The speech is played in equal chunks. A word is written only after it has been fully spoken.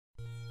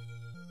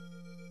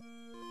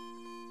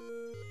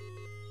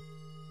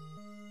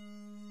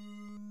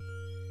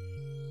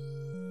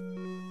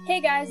Hey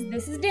guys,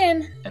 this is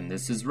Din. And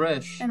this is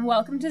Rish. And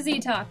welcome to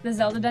Z-Talk, the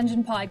Zelda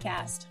Dungeon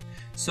podcast.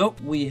 So,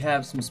 we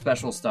have some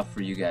special stuff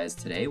for you guys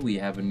today. We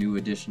have a new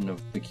edition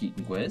of the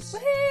Keaton Quiz.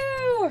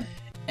 Woohoo!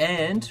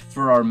 And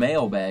for our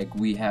mailbag,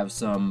 we have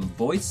some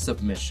voice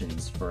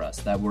submissions for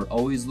us that we're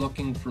always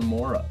looking for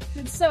more of.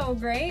 It's so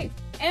great.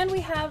 And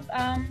we have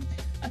a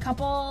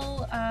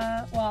couple,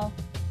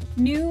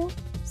 new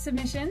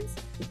submissions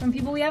from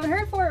people we haven't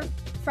heard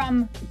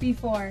from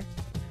before.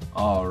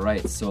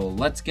 Alright, so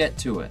let's get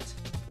to it.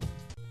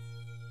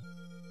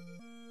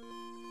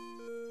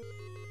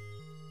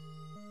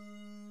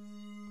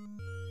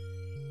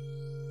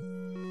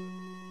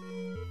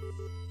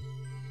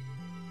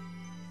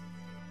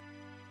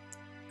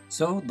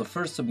 So, the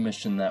first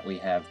submission that we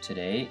have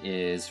today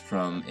is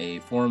from a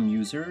forum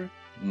user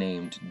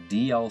named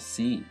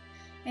DLC.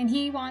 And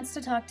he wants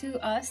to talk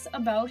to us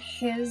about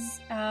his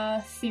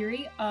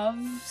theory of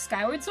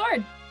Skyward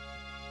Sword.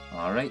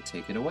 Alright,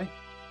 take it away.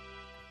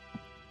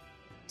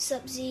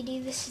 Sup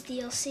ZD, this is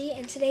DLC,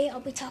 and today I'll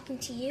be talking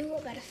to you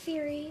about a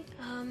theory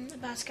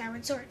about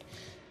Skyward Sword.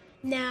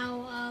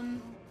 Now,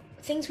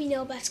 things we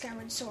know about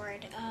Skyward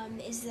Sword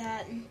is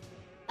that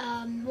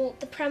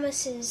the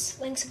premise is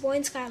Link's a boy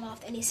in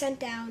Skyloft, and he's sent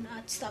down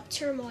to stop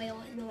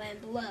turmoil in the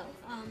land below,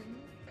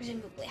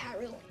 presumably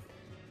Hyrule.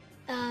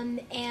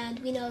 And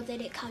we know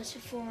that it comes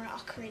before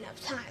Ocarina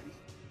of Time.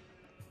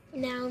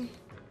 Now,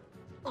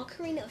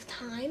 Ocarina of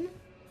Time,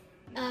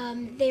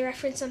 they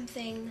reference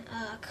something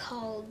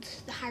called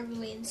the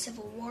Hyrulean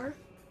Civil War,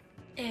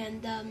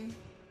 and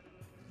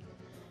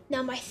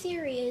now my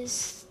theory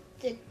is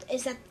that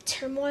the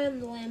turmoil in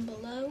the land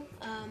below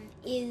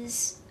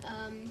is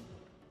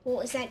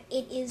that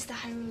it is the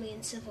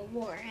Hyrulean Civil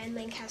War, and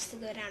Link has to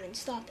go down and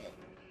stop it.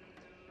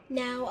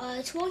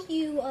 Now, to all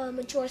you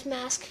Majora's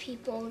Mask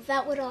people,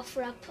 that would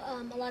offer up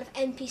a lot of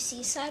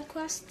NPC side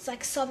quests,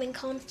 like solving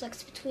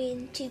conflicts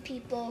between two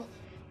people,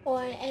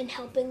 and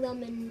helping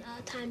them in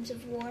times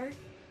of war.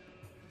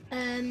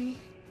 And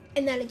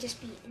that'd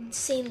just be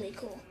insanely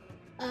cool.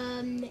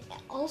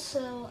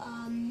 Also,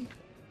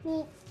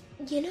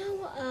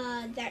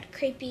 that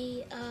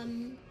creepy,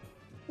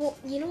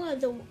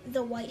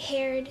 the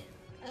white-haired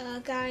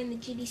guy in the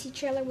GDC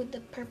trailer with the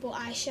purple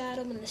eyeshadow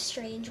and the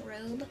strange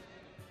robe.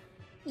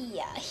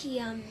 Yeah, if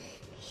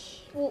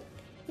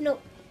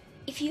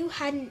you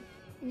hadn't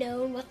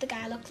known what the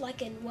guy looked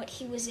like and what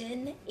he was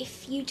in,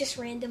 if you just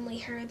randomly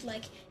heard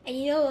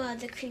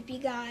the creepy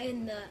guy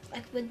and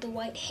with the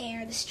white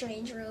hair, the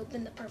strange robe,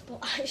 and the purple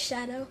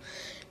eyeshadow,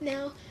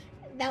 now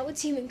that would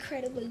seem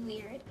incredibly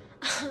weird.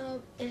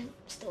 It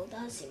still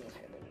does seem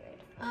incredibly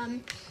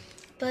weird.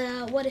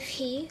 But what if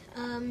he?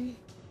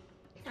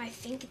 I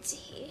think it's a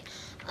he.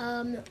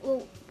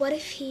 What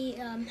if he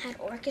had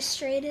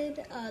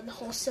orchestrated the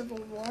whole Civil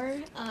War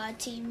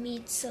to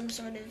meet some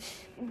sort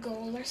of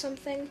goal or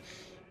something?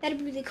 That'd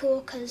be really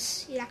cool,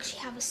 because you'd actually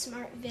have a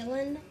smart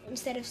villain,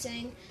 instead of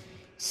saying,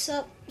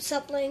 Sup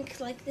Link,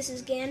 this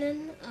is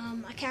Ganon,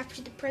 I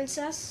captured the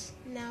princess,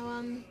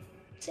 now,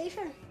 save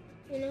her,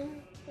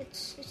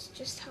 it's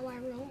just how I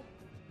roll.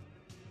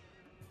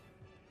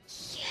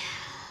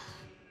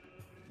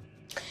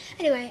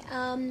 Anyway,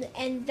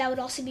 and that would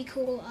also be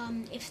cool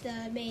if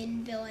the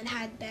main villain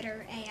had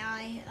better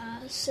AI,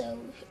 so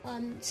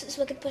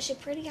we could push a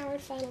pretty hard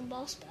final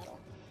boss battle.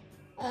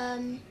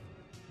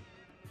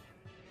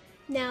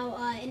 Now,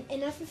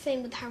 another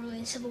thing with the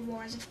Hyrulean Civil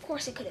War is, of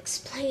course, it could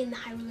explain the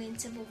Hyrulean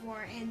Civil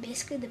War and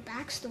basically the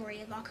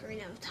backstory of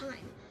Ocarina of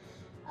Time.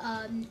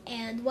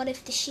 And what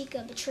if the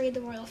Sheikah betrayed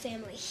the royal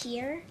family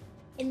here,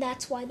 and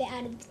that's why they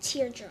added the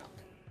teardrop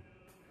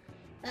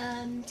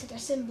to their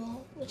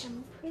symbol, which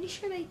I'm pretty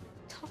sure they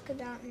talk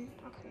about in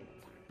Ocarina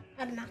of Time.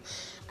 I don't know.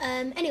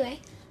 Anyway,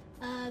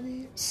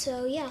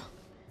 so yeah.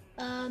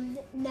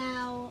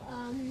 Now,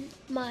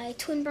 my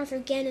twin brother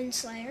Ganon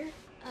Slayer,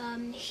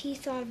 he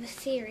thought of a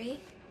theory,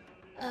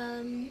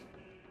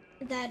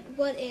 that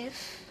what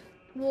if,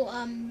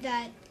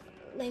 that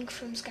Link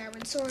from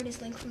Skyward Sword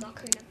is Link from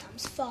Ocarina of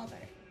Time's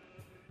father.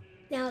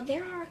 Now,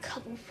 there are a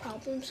couple of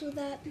problems with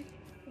that.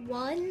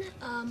 One,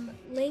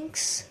 Link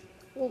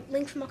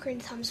from Ocarina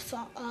of Time's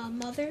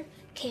mother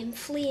came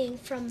fleeing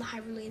from the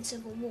Hyrulean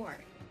Civil War.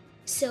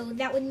 So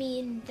that would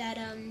mean that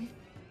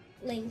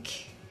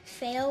Link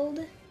failed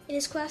in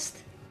his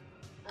quest,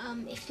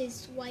 if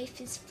his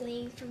wife is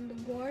fleeing from the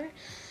war,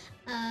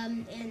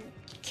 and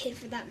kid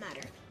for that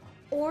matter.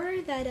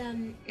 Or that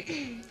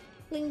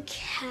Link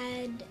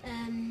had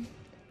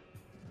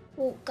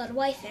got a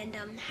wife and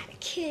had a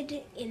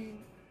kid in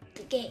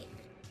the game.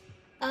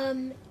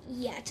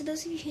 To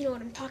those of you who know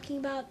what I'm talking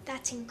about,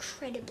 that's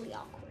incredibly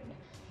awkward.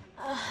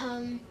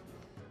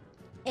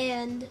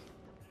 And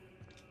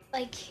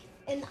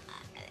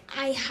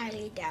I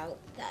highly doubt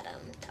that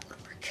that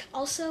would work.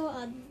 Also,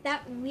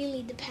 that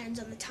really depends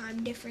on the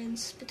time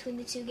difference between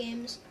the two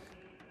games.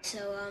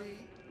 So,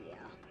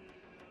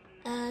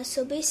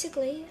 so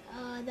basically,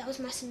 that was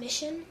my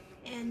submission.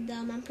 And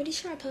I'm pretty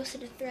sure I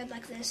posted a thread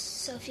like this,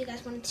 so if you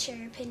guys wanted to share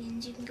your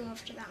opinions, you can go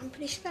over to that. I'm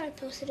pretty sure that I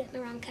posted it in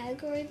the wrong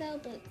category, though,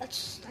 but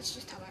that's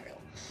just how I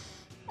roll.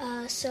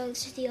 So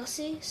this is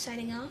DLC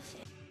signing off.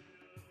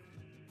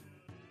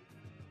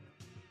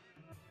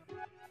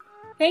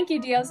 Thank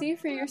you, DLC,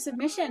 for your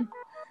submission.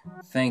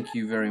 Thank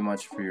you very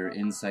much for your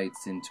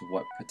insights into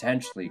what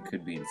potentially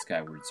could be in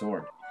Skyward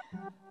Sword.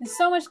 There's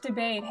so much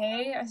debate,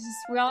 hey?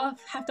 We all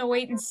have to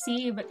wait and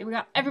see, but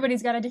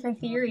everybody's got a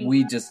different theory.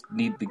 We just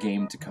need the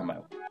game to come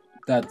out.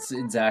 That's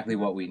exactly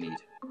what we need,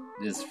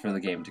 is for the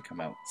game to come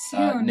out.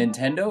 Soon.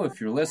 Nintendo, if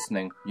you're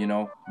listening, you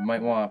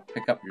might want to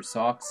pick up your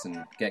socks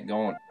and get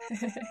going.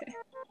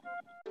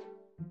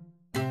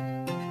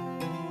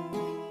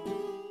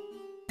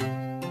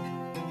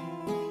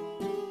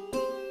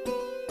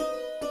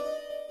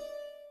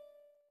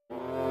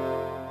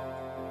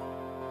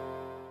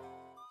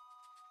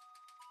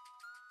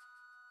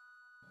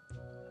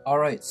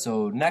 Alright,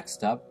 so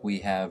next up we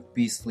have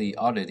Beastly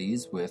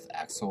Oddities with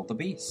Axel the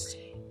Beast.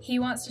 He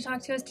wants to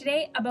talk to us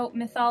today about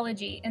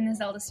mythology in the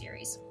Zelda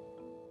series.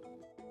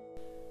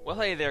 Well,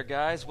 hey there,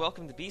 guys.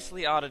 Welcome to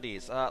Beastly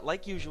Oddities.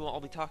 Like usual,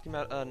 I'll be talking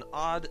about an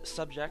odd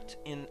subject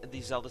in the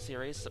Zelda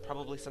series, so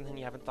probably something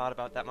you haven't thought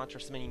about that much, or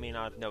something you may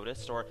not have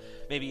noticed, or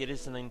maybe it is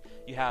something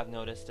you have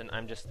noticed, and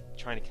I'm just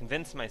trying to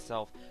convince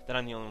myself that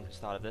I'm the only one who's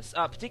thought of this.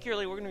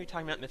 Particularly, we're going to be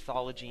talking about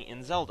mythology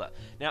in Zelda.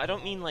 Now, I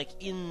don't mean, like,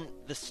 in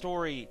the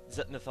story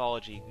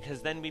mythology,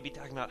 because then we'd be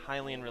talking about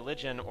Hylian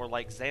religion, or,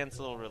 like,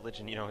 Zanzibar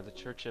religion, the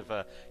Church of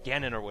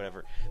Ganon or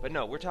whatever. But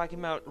no, we're talking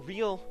about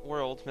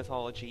real-world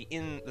mythology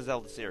in the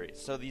Zelda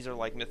series. So these are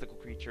like mythical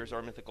creatures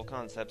or mythical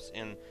concepts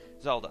in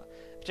Zelda.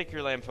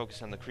 Particularly, I'm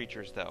focused on the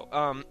creatures, though.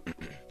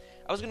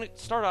 I was going to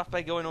start off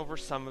by going over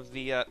some of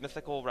the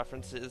mythical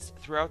references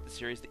throughout the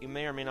series that you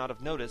may or may not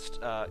have noticed,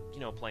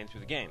 playing through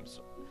the games.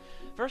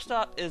 First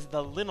up is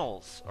the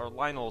Lynels, or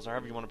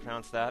however you want to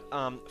pronounce that,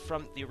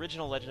 from the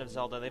original Legend of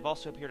Zelda. They've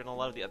also appeared in a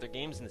lot of the other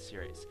games in the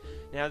series.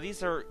 Now,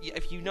 these are,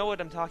 if you know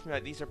what I'm talking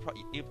about,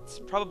 it's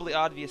probably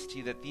obvious to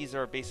you that these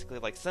are basically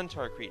like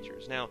centaur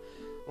creatures. Now,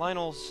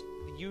 Lynels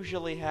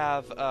usually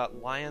have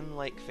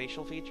lion-like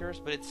facial features,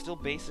 but it's still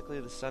basically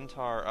the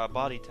centaur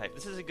body type.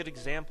 This is a good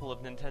example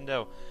of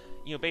Nintendo,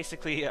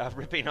 basically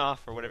ripping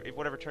off, or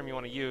whatever term you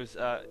want to use,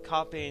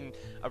 copying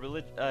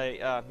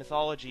a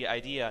mythology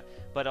idea,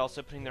 but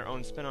also putting their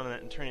own spin on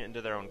it and turning it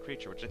into their own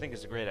creature, which I think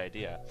is a great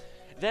idea.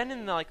 Then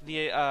in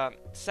the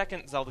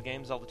second Zelda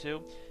game, Zelda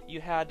 2, you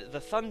had the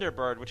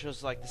Thunderbird, which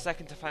was like the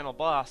second to final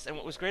boss, and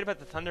what was great about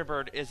the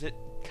Thunderbird is it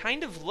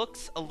kind of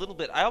looks a little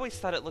bit, I always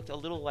thought it looked a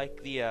little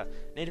like the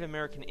Native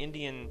American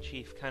Indian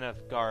chief kind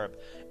of garb,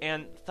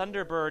 and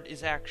Thunderbird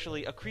is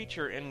actually a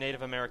creature in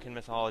Native American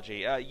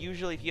mythology.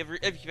 Usually if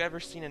you've ever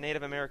seen a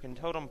Native American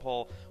totem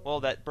pole, well,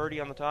 that birdie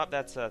on the top,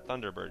 that's a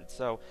Thunderbird.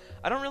 So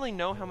I don't really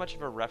know how much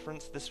of a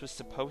reference this was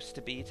supposed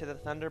to be to the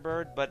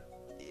Thunderbird, but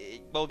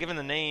well, given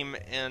the name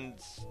and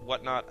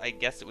whatnot, I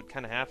guess it would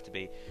kind of have to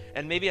be.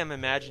 And maybe I'm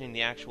imagining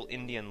the actual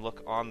Indian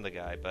look on the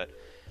guy, but...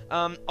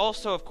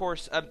 also, of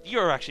course,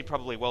 you're actually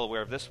probably well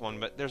aware of this one,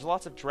 but there's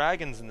lots of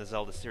dragons in the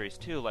Zelda series,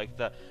 too, like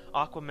the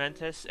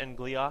Aquamentus and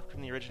Gleeok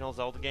from the original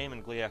Zelda game,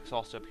 and Gleeok's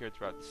also appeared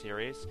throughout the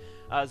series.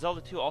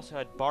 Zelda 2 also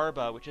had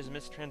Barba, which is a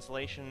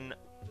mistranslation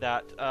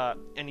that...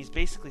 and he's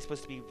basically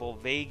supposed to be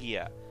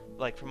Volvagia,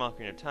 like from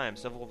Ocarina of Time,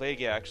 so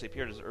Volvagia actually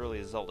appeared as early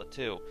as Zelda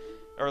 2.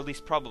 Or at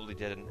least probably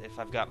did, if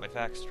I've got my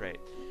facts straight.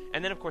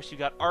 And then, of course, you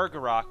got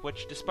Argarok,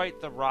 which, despite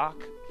the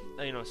rock,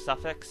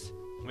 suffix,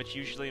 which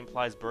usually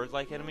implies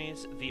bird-like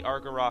enemies, the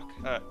Argarok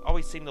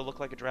always seem to look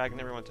like a dragon.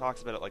 Everyone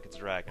talks about it like it's a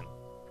dragon.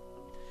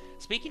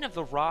 Speaking of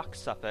the rock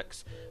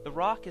suffix, the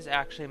rock is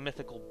actually a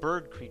mythical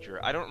bird creature.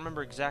 I don't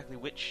remember exactly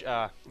which,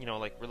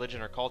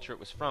 religion or culture it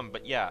was from,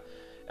 but yeah.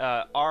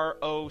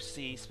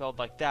 R-O-C, spelled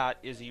like that,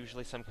 is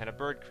usually some kind of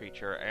bird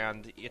creature,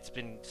 and it's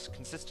been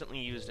consistently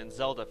used in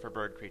Zelda for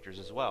bird creatures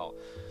as well.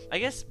 I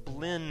guess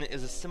Blin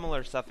is a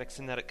similar suffix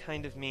in that it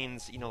kind of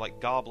means, like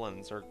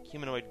goblins, or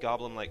humanoid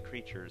goblin-like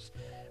creatures.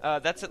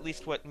 That's at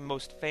least what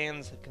most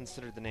fans have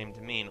considered the name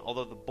to mean,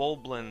 although the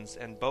Bulblins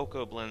and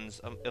Bokoblins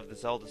of the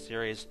Zelda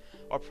series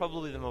are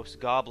probably the most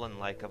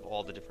goblin-like of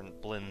all the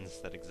different blins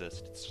that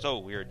exist. It's so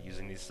weird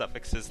using these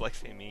suffixes like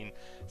they mean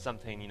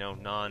something,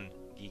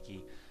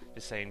 non-geeky.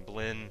 Just saying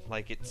Blin,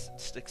 like it's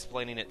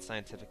explaining it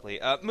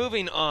scientifically.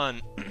 Moving on.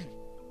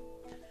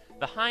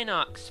 The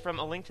Hinox from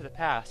A Link to the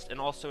Past, and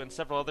also in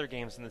several other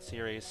games in the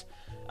series,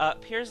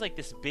 appears like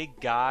this big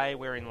guy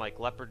wearing like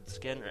leopard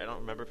skin, or I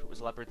don't remember if it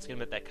was leopard skin,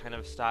 but that kind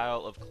of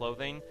style of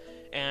clothing.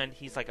 And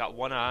he's like got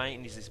one eye,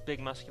 and he's this big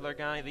muscular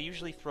guy. They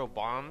usually throw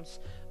bombs,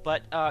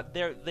 but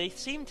they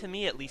seem to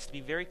me at least to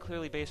be very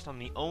clearly based on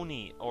the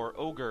Oni, or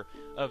ogre,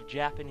 of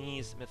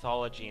Japanese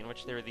mythology, in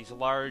which there are these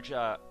large...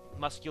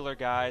 muscular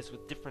guys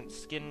with different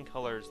skin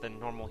colors than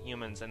normal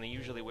humans, and they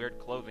usually wear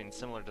clothing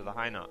similar to the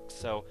Hinox,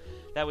 so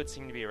that would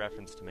seem to be a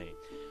reference to me.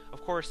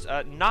 Of course,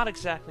 not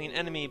exactly an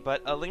enemy,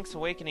 but Link's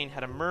Awakening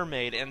had a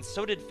mermaid, and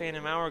so did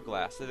Phantom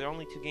Hourglass. They're the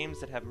only two games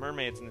that have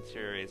mermaids in the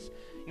series.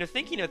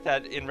 Thinking of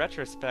that in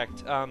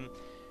retrospect,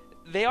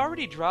 they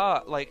already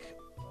draw,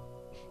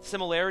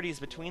 similarities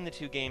between the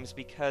two games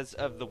because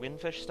of the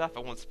Windfish stuff. I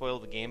won't spoil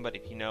the game, but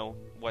if you know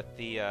what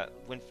the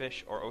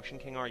Windfish or Ocean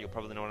King are, you'll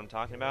probably know what I'm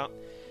talking about.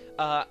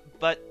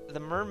 But the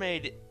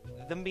Mermaid,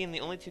 them being the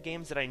only two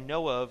games that I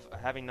know of,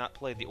 having not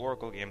played the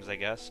Oracle games, I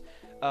guess,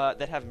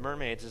 that have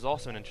mermaids is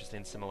also an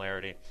interesting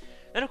similarity.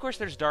 Then, of course,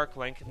 there's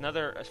Darklink,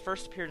 another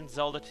first appeared in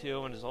Zelda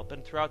 2 and has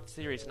been throughout the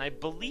series, and I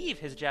believe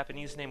his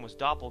Japanese name was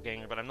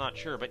Doppelganger, but I'm not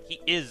sure, but he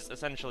is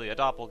essentially a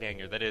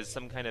doppelganger, that is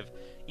some kind of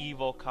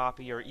evil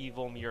copy or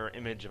evil mirror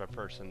image of a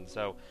person,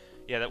 so,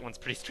 yeah, that one's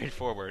pretty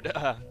straightforward.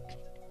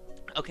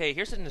 Okay,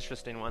 here's an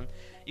interesting one.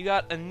 You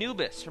got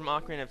Anubis from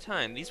Ocarina of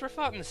Time. These were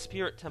fought in the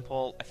Spirit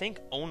Temple, I think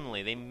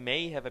only. They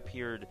may have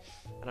appeared,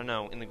 I don't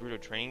know, in the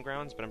Gerudo Training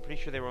Grounds, but I'm pretty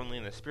sure they were only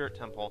in the Spirit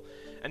Temple.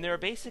 And they are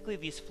basically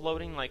these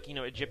floating, like,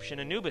 Egyptian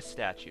Anubis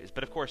statues.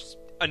 But of course,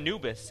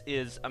 Anubis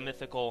is a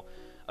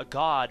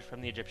god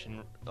from the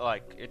Egyptian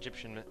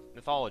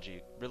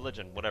mythology,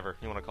 religion, whatever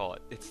you want to call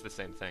it. It's the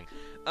same thing.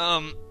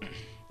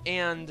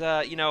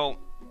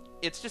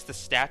 It's just a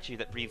statue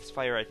that breathes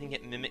fire. I think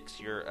it mimics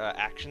your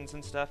actions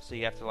and stuff, so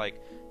you have to,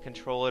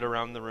 control it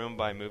around the room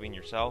by moving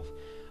yourself.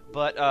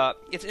 But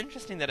it's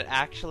interesting that it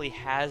actually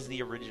has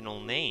the original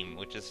name,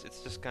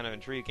 it's just kind of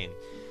intriguing.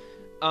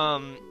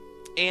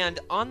 And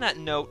on that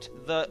note,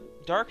 the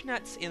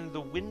Darknets in the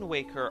Wind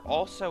Waker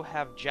also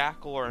have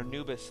Jackal or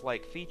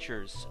Anubis-like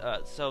features,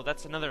 so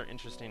that's another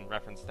interesting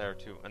reference there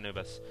to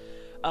Anubis.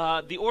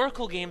 The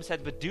Oracle games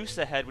had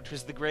Medusa Head, which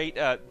was the great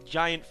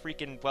giant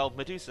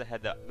Medusa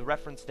Head. The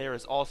reference there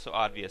is also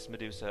obvious,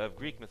 Medusa of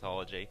Greek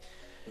mythology.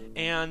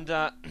 And,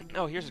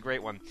 here's a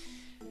great one.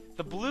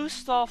 The Blue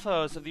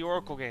Stalfos of the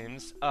Oracle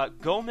games,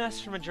 Gomez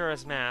from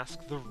Majora's Mask,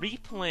 the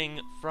Reapling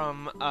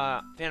from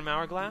Phantom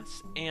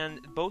Hourglass,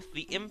 and both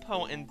the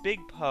Impo and Big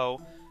Po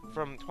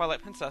from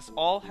Twilight Princess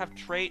all have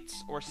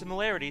traits or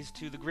similarities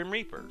to the Grim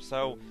Reaper.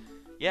 So,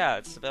 yeah,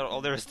 it's about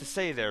all there is to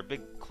say there.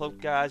 Big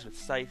cloaked guys with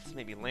scythes,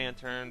 maybe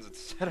lanterns,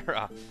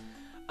 etc.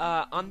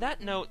 On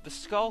that note, the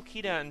Skull,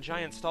 Kida, and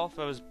Giant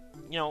Stalfos,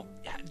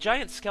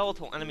 giant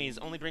skeletal enemies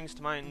only brings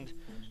to mind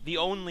the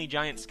only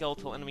giant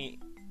skeletal enemy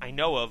I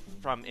know of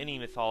from any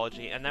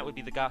mythology, and that would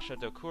be the Gasha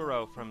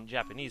Dokuro from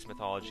Japanese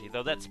mythology,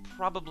 though that's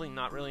probably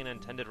not really an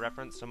intended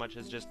reference so much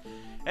as just,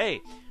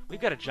 hey,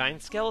 we've got a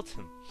giant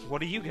skeleton.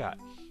 What do you got?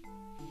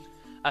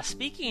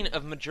 Speaking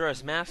of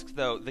Majora's Mask,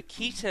 though, the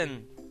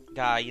Keaton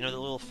guy, the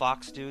little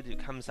fox dude who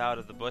comes out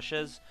of the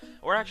bushes,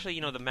 or actually,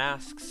 the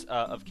masks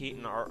of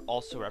Keaton are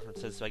also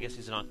references, so I guess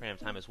he's an Ocarina of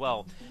Time as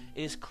well,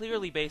 is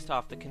clearly based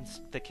off the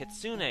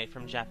Kitsune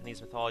from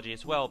Japanese mythology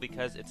as well,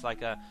 because it's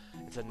a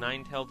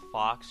nine-tailed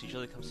fox,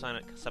 usually comes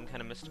some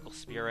kind of mystical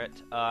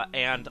spirit,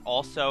 and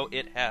also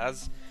it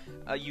has,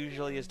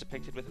 usually is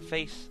depicted with a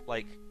face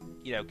like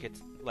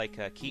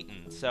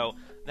Keaton, so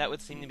that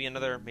would seem to be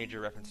another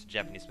major reference to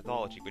Japanese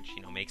mythology, which,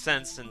 makes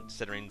sense,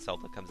 considering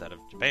Zelda comes out of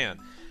Japan.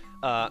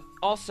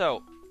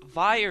 Also,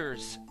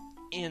 Vyres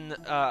in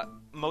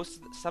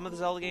some of the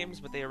Zelda games,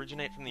 but they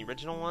originate from the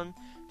original one,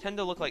 tend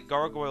to look like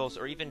gargoyles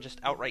or even just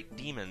outright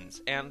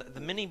demons. And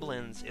the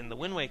Mini-Blins in the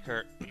Wind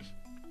Waker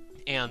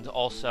and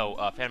also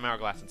Phantom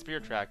Hourglass and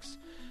Spirit Tracks,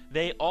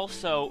 they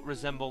also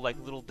resemble like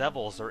little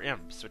devils or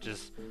imps, which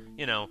is,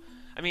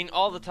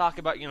 all the talk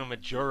about,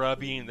 Majora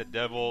being the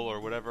devil or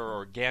whatever,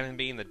 or Ganon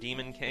being the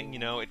Demon King, you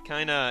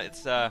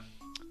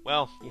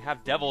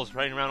have devils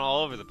running around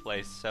all over the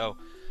place, so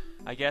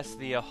I guess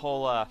the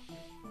whole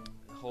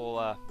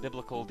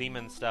biblical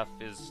demon stuff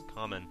is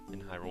common in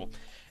Hyrule.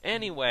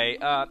 Anyway,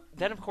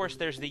 then of course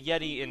there's the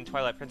Yeti in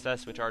Twilight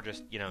Princess, which are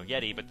just,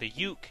 Yeti, but the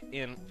Yuke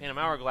in Phantom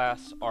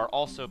Hourglass are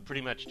also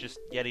pretty much just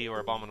Yeti or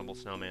Abominable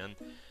Snowman.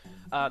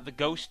 The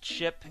ghost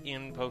ship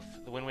in both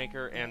the Wind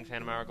Waker and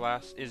Phantom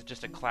Hourglass is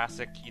just a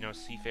classic,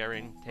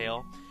 seafaring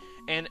tale.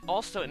 And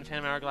also in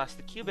Phantom Hourglass,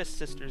 the Cubist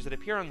sisters that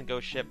appear on the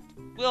ghost ship,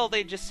 well,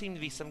 they just seem to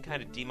be some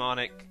kind of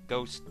demonic,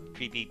 ghost,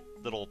 creepy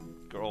little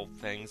girl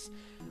things.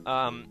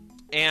 But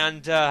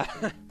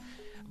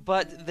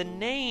the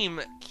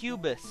name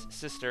Cubist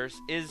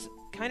sisters is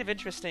kind of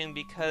interesting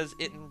because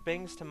it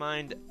brings to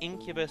mind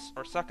incubus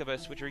or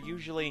succubus, which are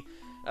usually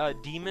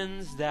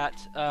demons that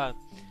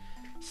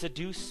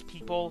seduce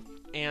people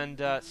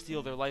and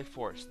steal their life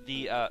force.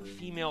 The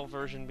female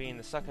version being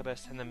the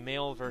succubus and the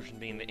male version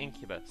being the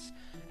incubus.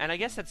 And I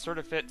guess that sort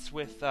of fits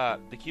with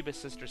the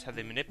Cubist sisters, how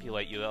they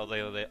manipulate you,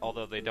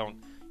 although they don't,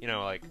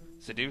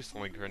 seduce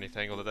Link or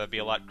anything, although that'd be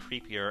a lot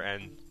creepier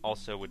and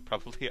also would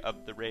probably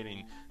up the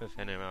rating of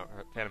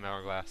Phantom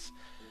Hourglass.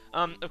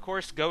 Of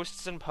course,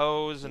 ghosts and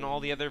Poes and all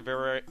the other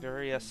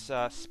various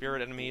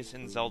spirit enemies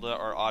in Zelda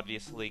are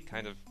obviously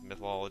kind of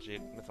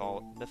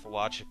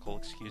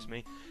mythological,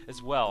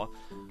 as well.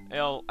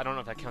 Well, I don't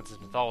know if that counts as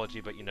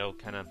mythology, but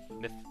kind of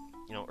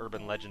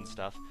urban legend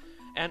stuff.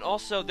 And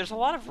also, there's a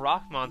lot of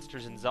rock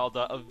monsters in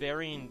Zelda of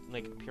varying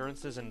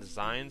appearances and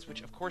designs,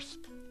 which of course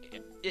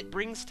it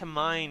brings to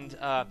mind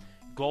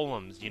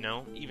golems.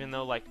 Even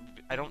though I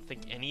don't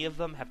think any of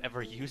them have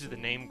ever used the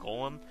name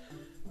golem.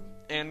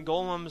 And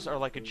golems are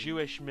like a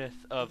Jewish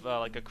myth of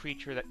a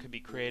creature that could be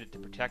created to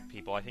protect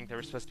people. I think there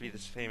was supposed to be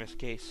this famous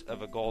case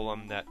of a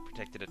golem that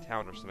protected a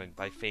town or something.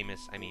 By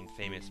famous, I mean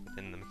famous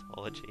within the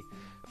mythology,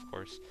 of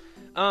course.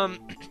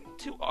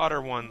 Two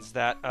odder ones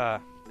that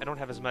I don't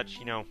have as much,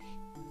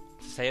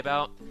 to say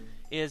about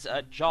is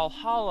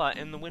Jalhalla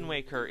in the Wind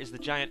Waker is the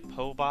giant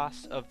Poe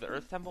boss of the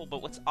Earth Temple,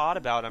 but what's odd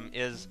about him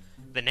is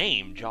the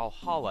name,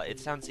 Jalhalla. It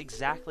sounds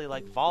exactly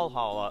like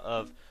Valhalla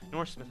of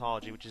Norse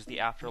mythology, which is the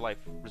afterlife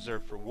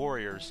reserved for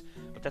warriors,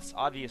 but that's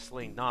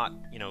obviously not,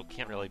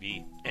 can't really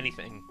be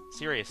anything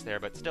serious there,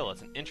 but still,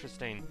 it's an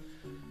interesting,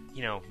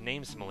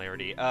 name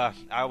similarity.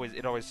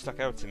 It always stuck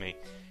out to me.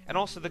 And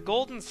also, the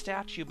golden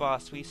statue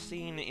boss we've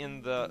seen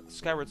in the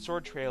Skyward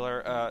Sword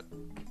trailer,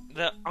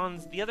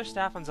 the other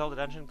staff on Zelda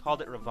Dungeon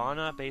called it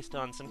Ravana, based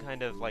on some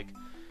kind of,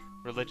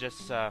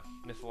 religious,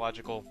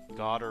 mythological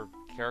god or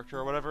character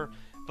or whatever.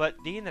 But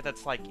being that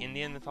that's like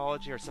Indian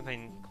mythology or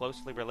something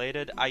closely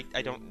related, I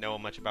don't know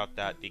much about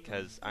that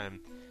because I'm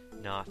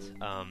not,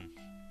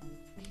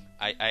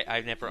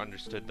 I've never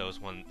understood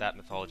that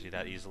mythology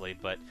that easily.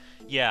 But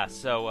yeah,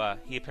 so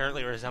he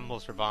apparently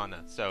resembles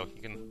Ravana, so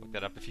you can look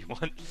that up if you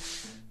want.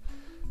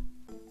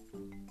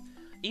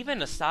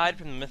 Even aside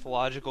from the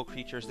mythological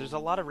creatures, there's a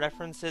lot of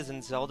references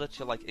in Zelda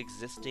to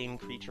existing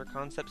creature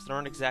concepts that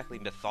aren't exactly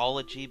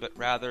mythology, but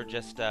rather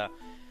just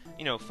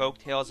folk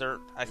tales.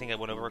 I think I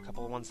went over a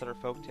couple of ones that are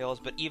folk tales,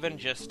 but even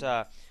just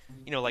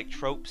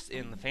tropes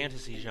in the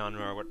fantasy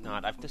genre or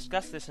whatnot. I've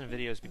discussed this in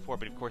videos before,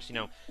 but of course,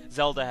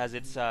 Zelda has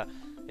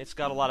it's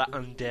got a lot of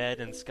undead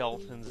and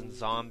skeletons and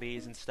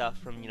zombies and stuff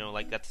from,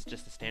 that's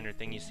just the standard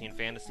thing you see in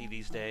fantasy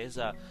these days.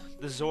 The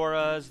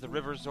Zoras, the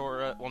River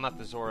Zora, well, not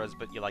the Zoras,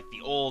 but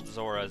the old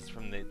Zoras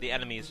from the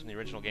enemies from the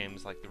original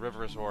games, like the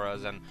River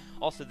Zoras, and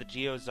also the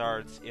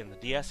Geozards in the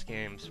DS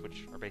games,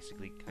 which are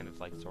basically kind of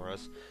like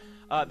Zoras.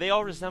 They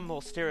all resemble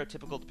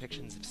stereotypical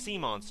depictions of sea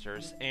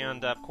monsters,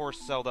 and of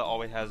course Zelda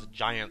always has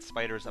giant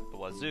spiders up the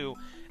wazoo,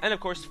 and of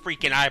course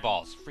freaking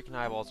eyeballs. Freaking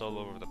eyeballs all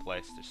over the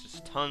place. There's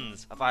just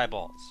tons of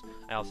eyeballs.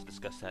 I also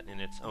discussed that in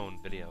its own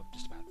video,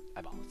 just about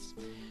eyeballs.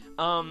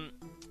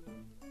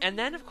 And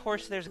then of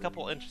course there's a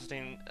couple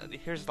interesting,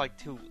 here's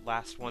two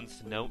last ones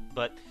to note,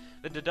 but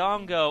the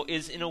Dodongo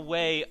is in a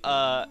way,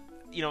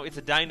 it's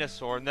a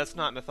dinosaur, and that's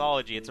not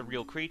mythology, it's a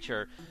real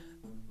creature.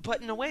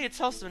 But in a way,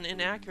 it's also an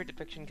inaccurate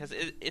depiction because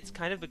it's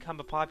kind of become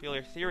a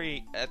popular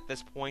theory at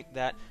this point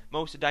that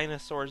most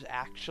dinosaurs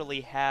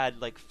actually had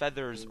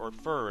feathers or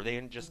fur. They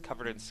didn't just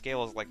covered in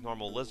scales like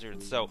normal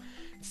lizards. So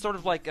it's sort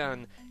of like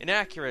an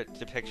inaccurate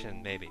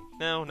depiction, maybe.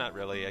 No, not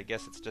really. I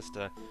guess it's just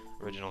a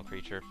original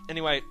creature.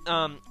 Anyway,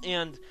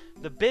 and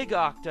the big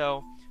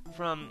Octo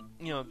from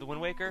the Wind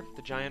Waker,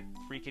 the giant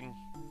freaking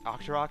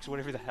Octoroks,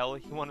 whatever the hell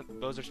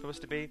those are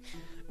supposed to be.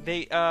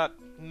 They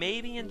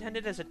may be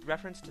intended as a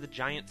reference to the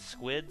giant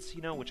squids,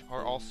 which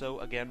are also,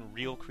 again,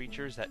 real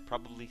creatures that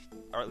probably,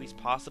 or at least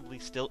possibly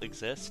still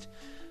exist,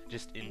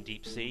 just in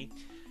deep sea.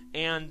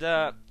 And,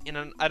 I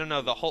don't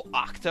know, the whole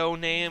Octo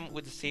name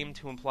would seem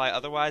to imply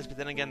otherwise, but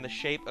then again, the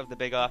shape of the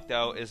big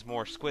Octo is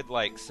more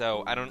squid-like,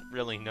 so I don't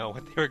really know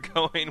what they were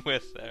going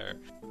with there.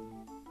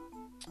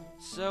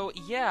 So,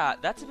 yeah,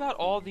 that's about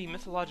all the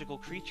mythological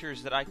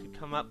creatures that I could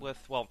come up with,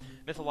 well,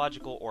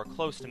 mythological or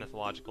close to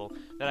mythological,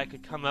 that I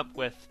could come up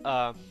with,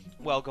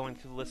 going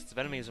through the lists of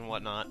enemies and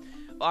whatnot.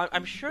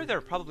 I'm sure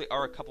there probably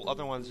are a couple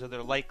other ones that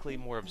are likely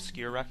more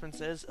obscure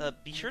references.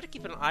 Be sure to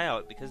keep an eye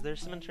out, because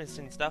there's some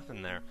interesting stuff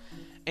in there.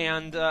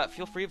 And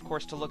feel free, of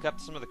course, to look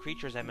up some of the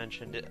creatures I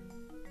mentioned,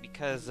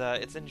 because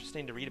it's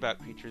interesting to read about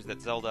creatures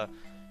that Zelda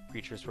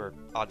creatures were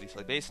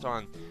obviously based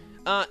on.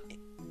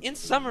 In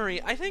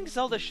summary, I think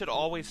Zelda should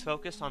always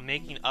focus on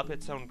making up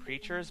its own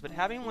creatures, but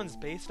having ones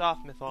based off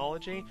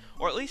mythology,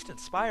 or at least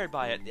inspired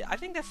by it, I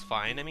think that's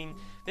fine. I mean,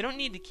 they don't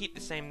need to keep the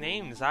same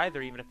names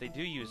either, even if they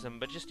do use them,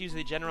 but just use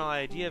the general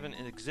idea of an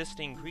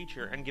existing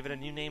creature and give it a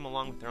new name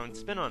along with their own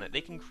spin on it.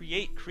 They can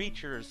create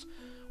creatures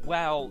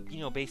while,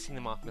 basing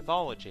them off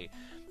mythology.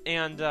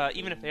 And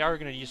even if they are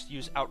going to just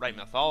use outright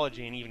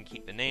mythology and even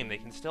keep the name, they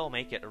can still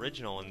make it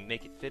original and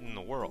make it fit in the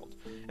world.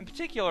 In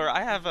particular,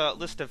 I have a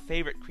list of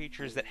favorite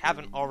creatures that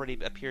haven't already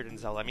appeared in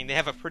Zelda. I mean, they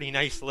have a pretty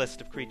nice list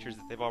of creatures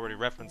that they've already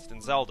referenced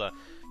in Zelda,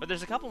 but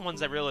there's a couple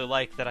ones I really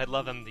like that I'd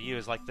love them to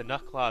use, like the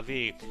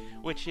Nucklavi,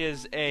 which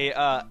is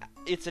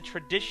it's a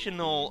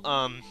traditional,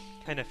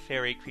 kind of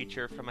fairy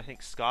creature from, I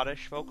think,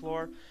 Scottish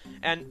folklore.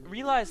 And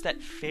realize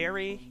that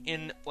fairy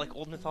in,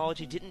 old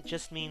mythology didn't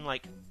just mean,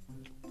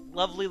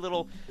 lovely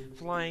little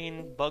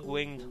flying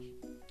bug-winged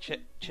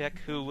chick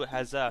who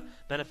has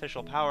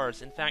beneficial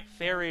powers. In fact,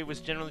 fairy was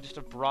generally just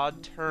a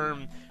broad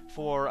term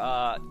for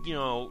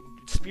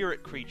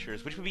spirit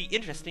creatures, which would be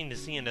interesting to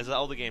see in a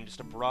Zelda game,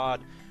 just a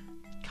broad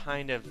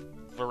kind of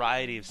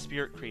variety of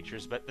spirit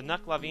creatures. But the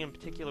Nucklavi in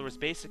particular was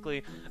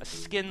basically a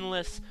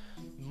skinless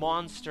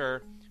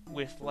monster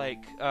with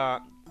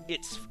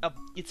it's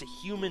a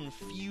human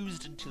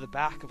fused into the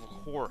back of a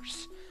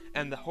horse.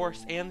 And the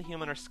horse and the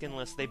human are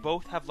skinless. They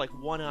both have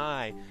one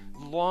eye,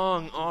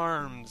 long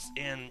arms,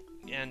 and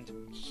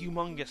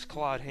humongous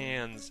clawed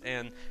hands,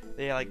 and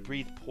they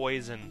breathe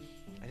poison.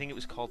 I think it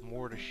was called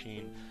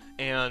Mortasheen.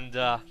 And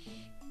and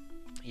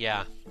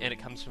it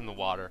comes from the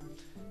water.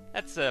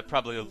 That's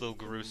probably a little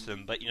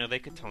gruesome, but they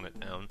could tone it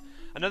down.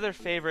 Another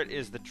favorite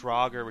is the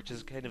Draugr, which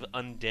is kind of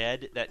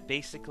undead, that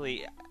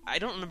basically, I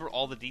don't remember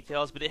all the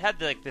details, but it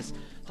had like this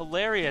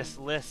hilarious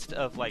list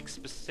of like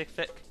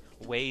specific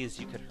ways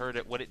you could hurt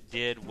it, what it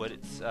did, what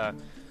its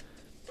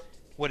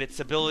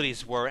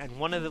abilities were, and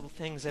one of the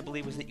things I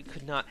believe was that you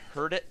could not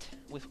hurt it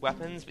with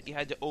weapons, but you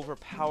had to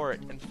overpower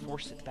it and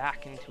force it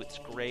back into its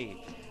grave,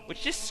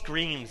 which just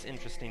screams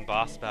interesting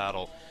boss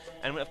battle.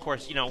 And of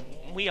course,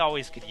 we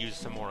always could use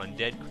some more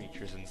undead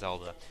creatures in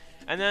Zelda.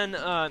 And then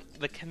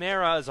the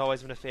Chimera has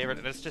always been a favorite,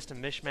 and it's just a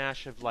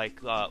mishmash of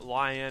like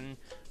lion,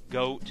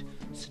 goat,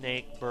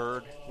 snake,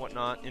 bird,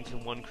 whatnot, into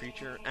one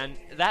creature. And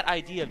that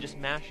idea of just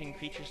mashing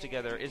creatures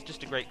together is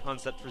just a great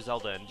concept for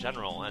Zelda in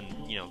general, and,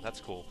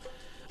 that's cool.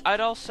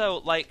 I'd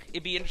also,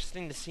 it'd be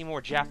interesting to see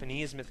more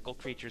Japanese mythical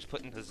creatures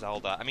put into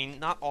Zelda. I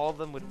mean, not all of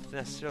them would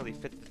necessarily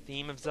fit the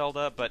theme of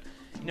Zelda, but,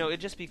 it'd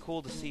just be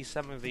cool to see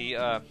some of the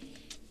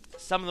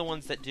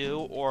ones that do,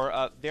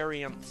 or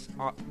variants,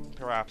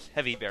 perhaps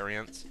heavy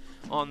variants,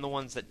 on the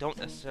ones that don't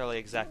necessarily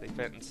exactly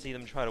fit, and see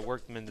them try to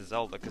work them into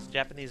Zelda, because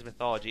Japanese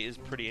mythology is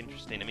pretty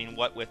interesting. I mean,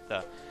 what with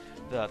the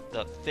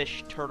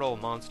fish turtle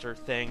monster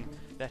thing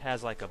that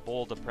has like a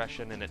bowl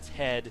depression in its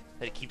head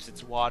that it keeps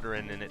its water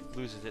in, and it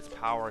loses its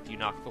power if you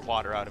knock the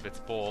water out of its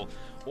bowl,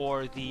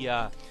 or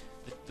the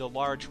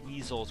large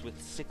weasels with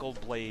sickle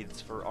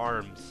blades for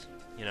arms.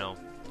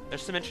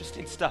 There's some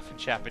interesting stuff in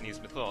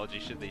Japanese mythology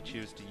should they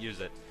choose to use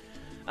it.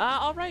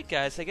 Alright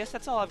guys, I guess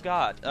that's all I've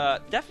got.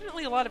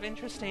 Definitely a lot of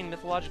interesting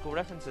mythological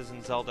references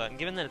in Zelda, and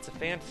given that it's a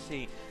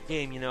fantasy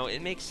game,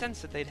 it makes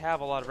sense that they'd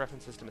have a lot of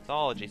references to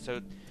mythology, so,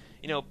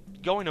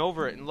 going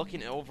over it and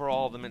looking over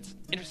all of them, it's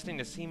interesting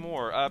to see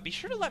more. Be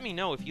sure to let me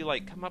know if you,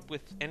 come up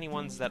with any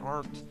ones that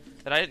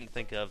I didn't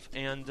think of,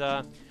 and,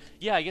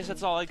 yeah, I guess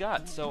that's all I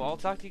got, so I'll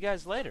talk to you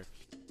guys later.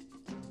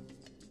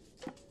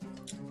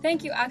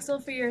 Thank you, Axel,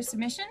 for your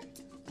submission.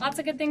 Lots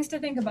of good things to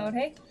think about,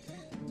 hey?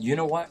 You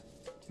know what?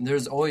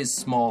 There's always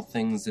small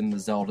things in the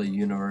Zelda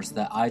universe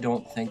that I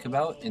don't think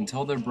about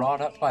until they're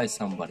brought up by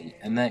somebody,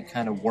 and that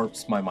kind of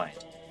warps my mind.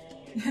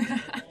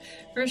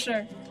 For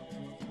sure.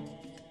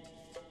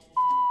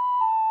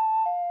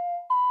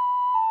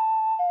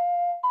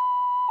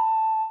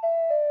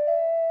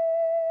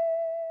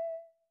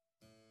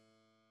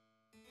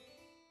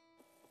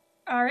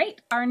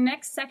 Alright, our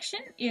next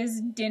section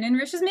is Din and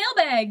Rish's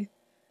mailbag.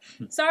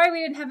 Sorry we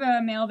didn't have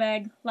a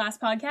mailbag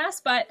last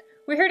podcast, but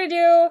we're here to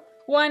do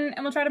one,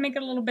 and we'll try to make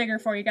it a little bigger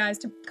for you guys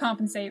to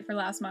compensate for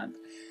last month.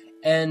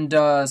 And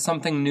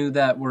something new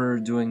that we're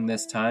doing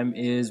this time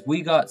is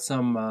we got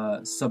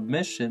some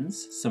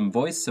submissions, some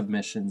voice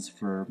submissions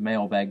for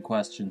mailbag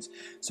questions.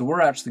 So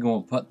we're actually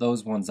going to put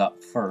those ones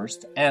up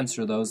first,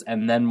 answer those,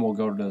 and then we'll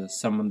go to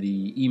some of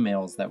the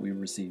emails that we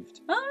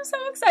received. Oh, I'm so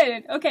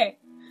excited. Okay.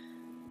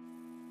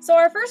 So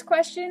our first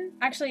question,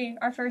 actually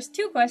our first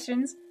two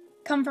questions,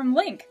 come from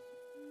Link.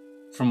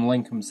 From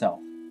Link himself.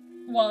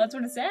 Well, that's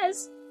what it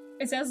says.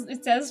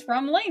 It says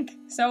from Link,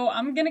 so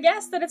I'm gonna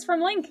guess that it's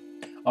from Link.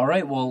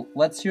 Alright, well,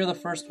 let's hear the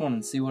first one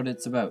and see what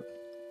it's about.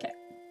 Okay.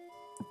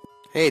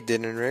 Hey,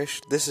 Din and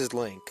Rish, this is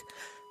Link.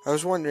 I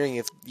was wondering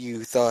if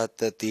you thought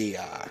that the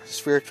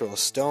Spiritual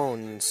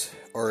Stone's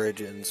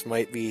origins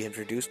might be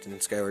introduced in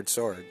Skyward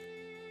Sword.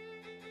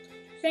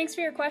 Thanks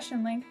for your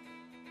question, Link.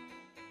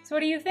 So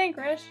what do you think,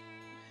 Rish?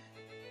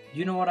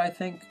 You know what I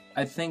think?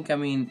 I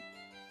mean,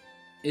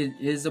 it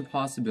is a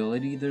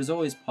possibility. There's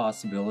always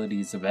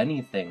possibilities of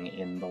anything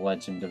in The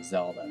Legend of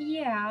Zelda.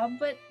 Yeah,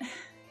 but...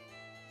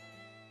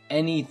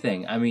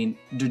 Anything. I mean,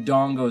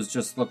 Dodongos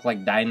just look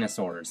like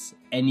dinosaurs.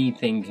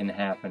 Anything can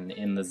happen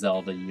in the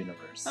Zelda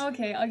universe.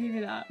 Okay, I'll give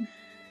you that.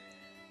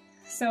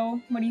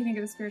 So, what do you think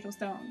of the Spiritual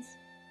Stones?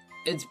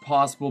 It's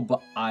possible,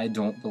 but I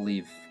don't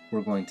believe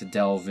we're going to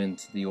delve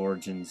into the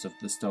origins of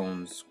the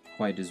stones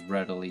quite as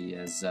readily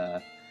as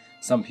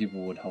some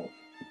people would hope.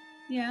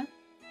 Yeah.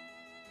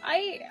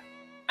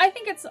 I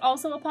think it's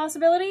also a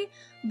possibility,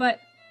 but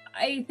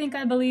I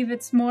believe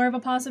it's more of a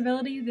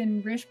possibility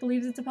than Rish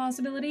believes it's a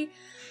possibility.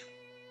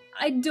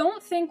 I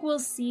don't think we'll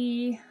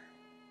see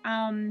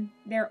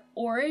their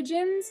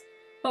origins,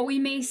 but we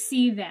may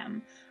see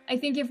them. I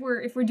think if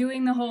we're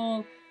doing the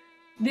whole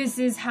this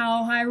is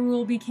how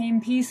Hyrule became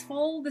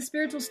peaceful, the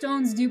Spiritual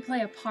Stones do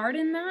play a part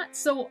in that,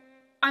 so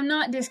I'm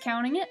not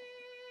discounting it,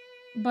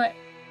 but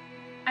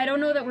I don't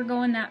know that we're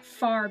going that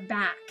far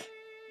back.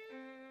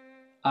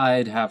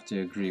 I'd have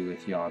to agree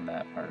with you on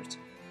that part.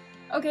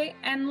 Okay,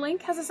 and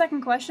Link has a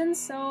second question,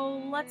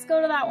 so let's go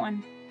to that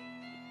one.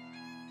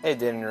 Hey,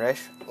 Din and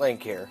Rish,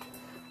 Link here.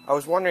 I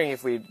was wondering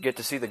if we'd get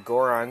to see the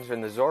Gorons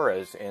and the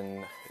Zoras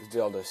in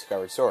Zelda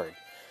Skyward Sword.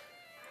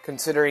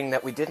 Considering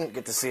that we didn't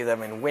get to see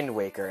them in Wind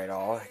Waker at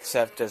all,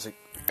 except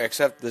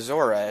the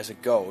Zora as a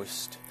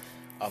ghost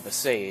of a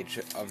sage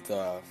of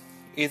the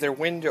either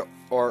Wind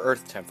or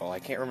Earth Temple. I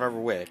can't remember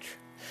which.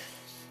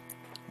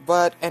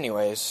 But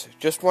anyways,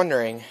 just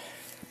wondering,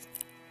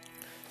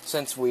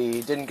 since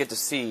we didn't get to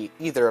see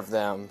either of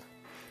them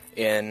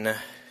in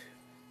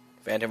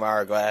Phantom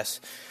Hourglass,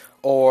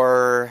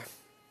 or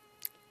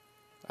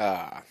we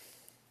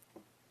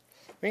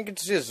didn't get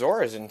to see the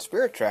Zoras in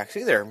Spirit Tracks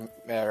either,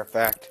 matter of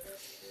fact.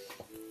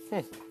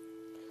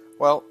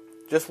 Well,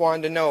 just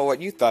wanted to know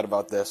what you thought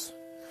about this.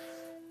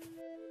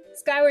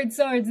 Skyward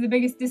Sword's the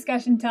biggest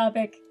discussion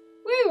topic.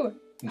 Woo!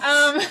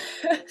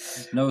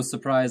 No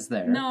surprise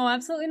there. No,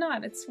 absolutely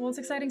not. It's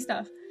exciting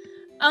stuff.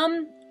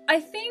 I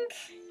think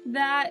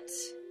that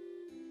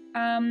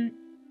I'm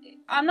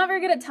not very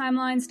good at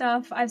timeline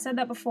stuff. I've said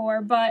that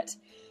before, but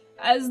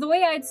as the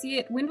way I'd see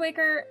it, Wind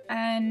Waker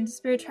and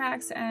Spirit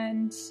Tracks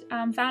and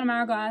Phantom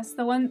Hourglass,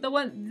 the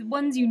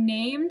ones you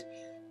named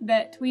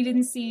that we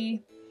didn't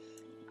see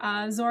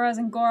Zoras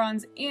and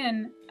Gorons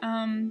in,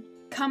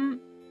 come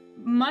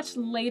much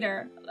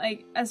later,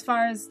 like as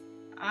far as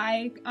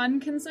I'm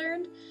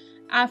concerned,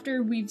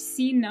 after we've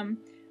seen them.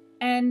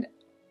 And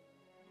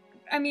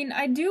I mean,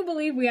 I do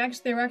believe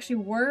there actually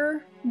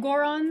were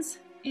Gorons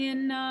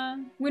in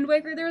Wind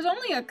Waker. There was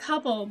only a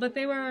couple, but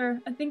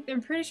they're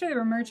pretty sure they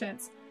were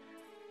merchants.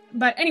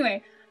 But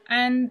anyway,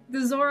 and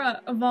the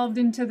Zora evolved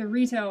into the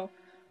Rito,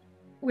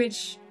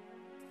 which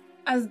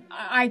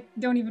I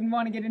don't even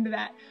want to get into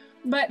that.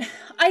 But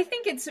I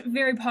think it's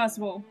very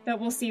possible that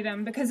we'll see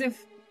them, because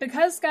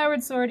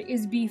Skyward Sword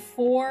is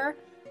before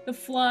the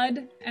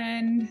Flood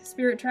and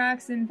Spirit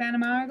Tracks and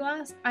Phantom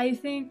Hourglass, I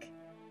think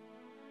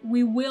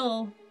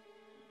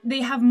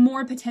they have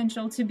more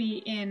potential to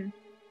be in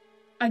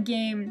a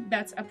game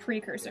that's a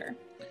precursor.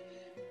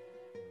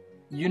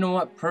 You know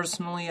what?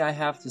 Personally, I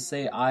have to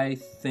say I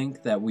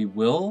think that we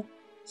will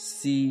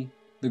see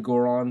the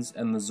Gorons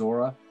and the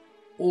Zora,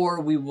 or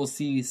we will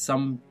see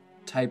some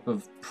type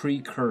of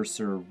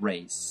precursor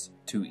race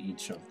to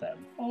each of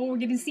them. Oh, we're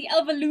gonna see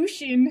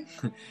evolution.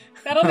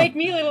 That'll make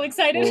me a little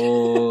excited.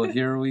 Oh,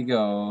 here we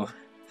go.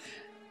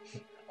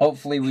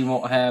 Hopefully we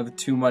won't have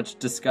too much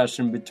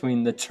discussion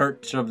between the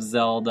Church of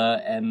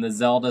Zelda and the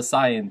Zelda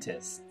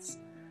scientists.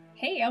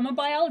 Hey, I'm a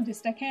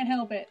biologist. I can't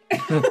help it.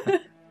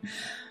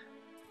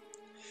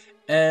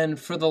 And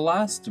for the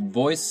last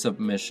voice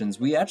submissions,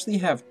 we actually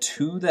have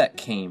 2 that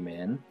came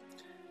in.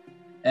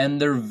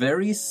 And they're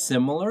very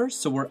similar,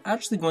 so we're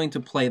actually going to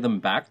play them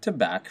back to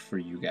back for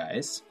you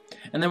guys.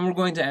 And then we're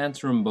going to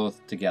answer them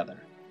both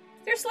together.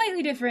 They're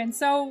slightly different,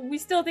 so we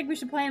still think we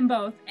should play them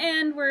both.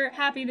 And we're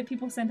happy that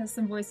people sent us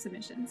some voice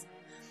submissions.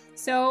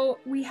 So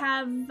we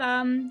have,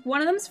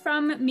 one of them's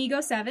from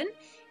Migo7,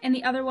 and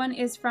the other one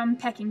is from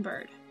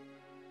Peckingbird.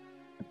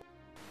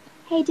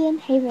 Hey Din,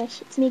 hey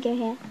Rish, it's Migo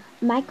here.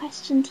 My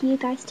question to you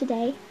guys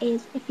today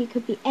is, if you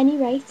could be any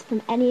race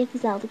from any of the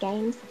Zelda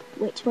games,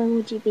 which one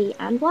would you be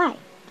and why?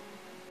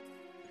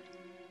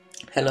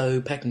 Hello,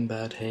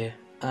 Peckingbird here.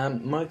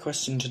 My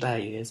question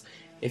today is,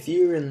 if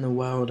you were in the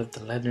world of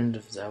The Legend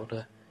of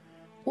Zelda,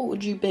 what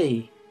would you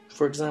be?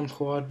 For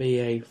example, I'd be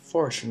a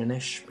Forest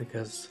Minish,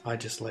 because I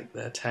just like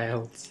their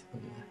tails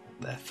and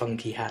their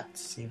funky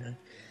hats, you know.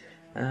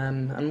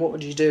 And what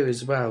would you do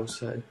as well?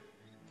 So,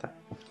 that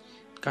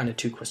kind of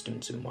 2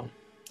 questions in one.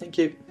 Thank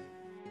you.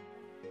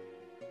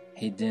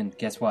 Hey Din,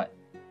 guess what?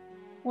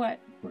 What?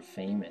 We're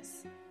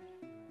famous.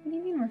 What do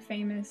you mean we're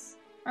famous?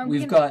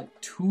 We've got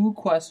 2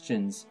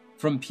 questions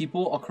from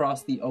people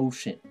across the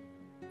ocean.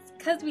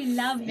 Because we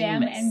love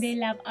them Famous. and they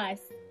love us.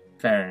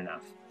 Fair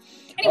enough.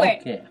 Anyway,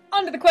 okay.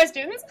 On to the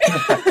questions.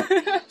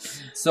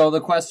 So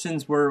the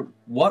questions were,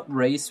 what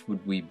race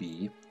would we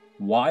be,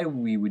 why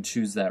we would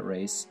choose that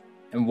race,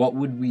 and what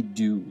would we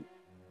do?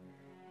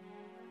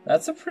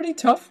 That's a pretty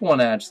tough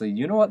one, actually.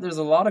 You know what? There's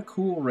a lot of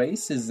cool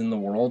races in the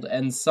world,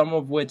 and some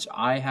of which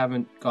I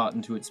haven't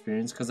gotten to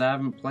experience because I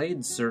haven't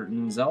played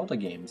certain Zelda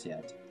games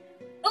yet.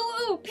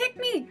 Ooh, pick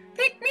me!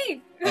 Pick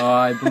me!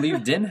 I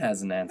believe Din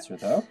has an answer,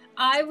 though.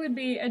 I would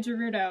be a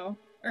Gerudo,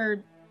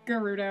 or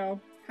Gerudo,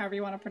 however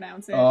you want to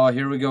pronounce it. Oh,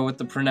 here we go with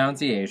the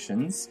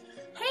pronunciations.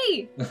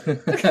 Hey!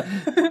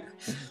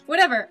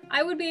 Whatever,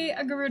 I would be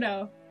a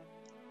Gerudo.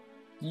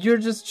 You're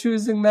just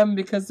choosing them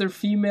because they're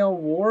female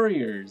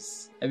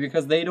warriors, and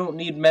because they don't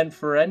need men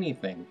for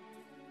anything.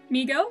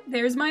 Migo,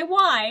 there's my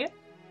why.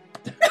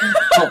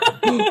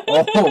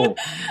 Oh,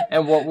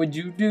 and what would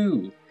you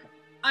do?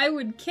 I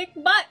would kick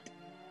butt.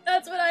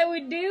 That's what I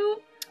would do.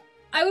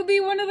 I would be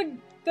one of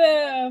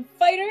the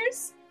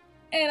fighters,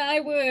 and I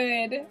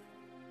would...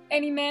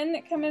 Any men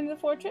that come into the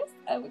fortress,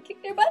 I would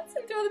kick their butts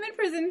and throw them in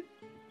prison.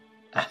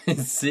 I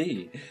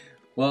see.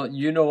 Well,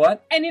 you know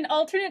what? And in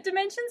alternate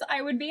dimensions,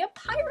 I would be a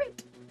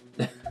pirate.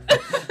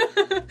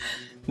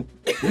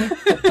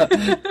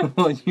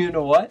 Well, you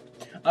know what?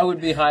 I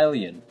would be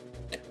Hylian.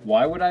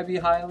 Why would I be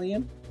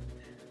Hylian?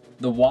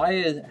 The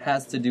why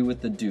has to do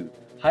with the dude.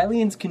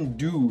 Hylians can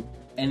do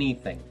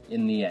anything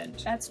in the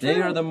end. That's true.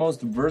 They are the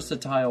most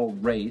versatile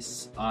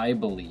race, I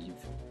believe,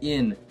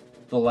 in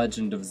The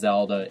Legend of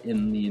Zelda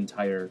in the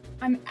entire...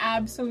 I'm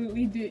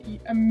absolutely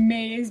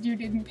amazed you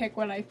didn't pick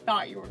what I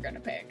thought you were going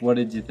to pick. What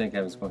did you think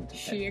I was going to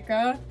pick?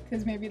 Sheikah,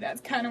 because maybe that's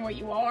kind of what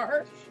you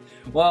are.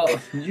 Well,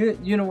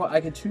 you know what?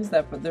 I could choose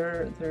that, but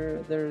they're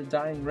a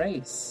dying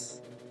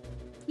race.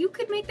 You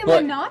could make them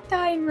But a not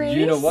dying race.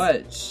 You know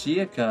what?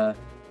 Sheikah,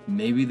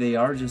 maybe they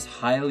are just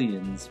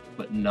Hylians,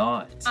 but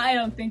not. I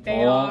don't think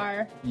they Oh,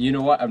 are. You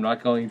know what? I'm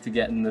not going to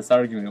get in this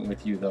argument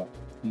with you, though.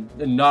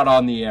 Not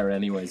on the air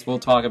anyways. We'll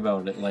talk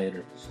about it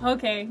later.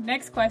 Okay,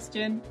 next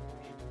question.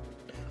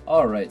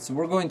 Alright, so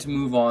we're going to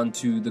move on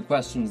to the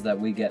questions that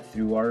we get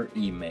through our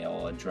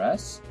email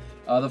address.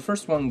 The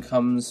first one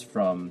comes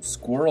from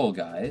Squirrel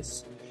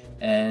Guys,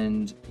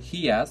 and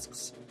he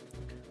asks,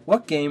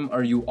 what game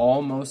are you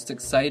all most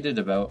excited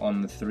about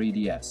on the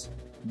 3DS,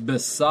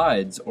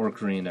 besides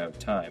Ocarina of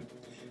Time?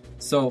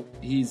 So,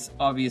 he's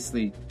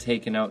obviously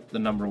taken out the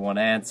number one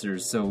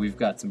answers, so we've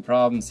got some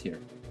problems here.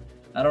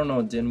 I don't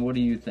know, Din, what do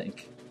you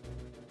think?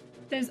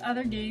 There's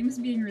other games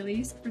being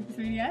released for the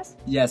 3DS?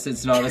 Yes,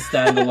 it's not a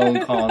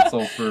standalone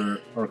console for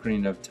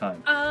Ocarina of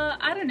Time.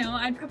 I don't know.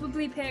 I'd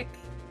probably pick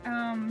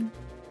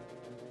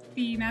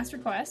the Master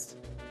Quest,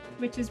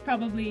 which is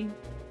probably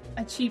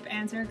a cheap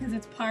answer because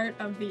it's part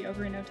of the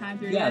Ocarina of Time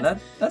 3DS. Yeah,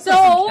 that doesn't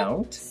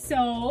count.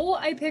 So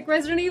I pick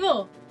Resident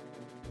Evil.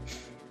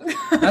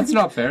 That's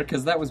not fair,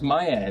 because that was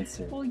my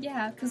answer. Well,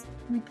 yeah, because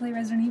we play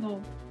Resident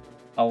Evil.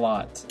 A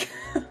lot.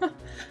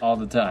 All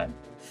the time.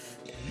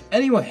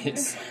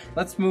 Anyways,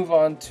 let's move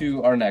on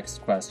to our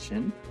next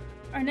question.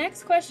 Our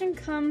next question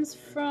comes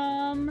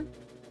from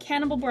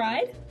Cannibal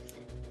Bride.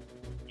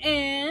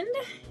 And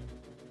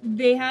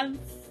they have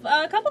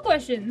a couple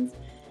questions.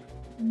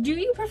 Do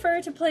you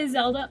prefer to play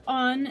Zelda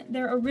on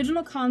their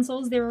original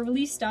consoles they were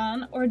released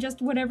on, or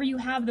just whatever you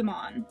have them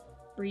on?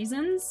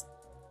 Reasons?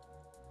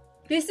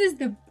 This is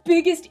the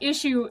biggest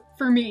issue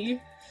for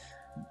me.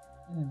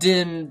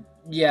 Din,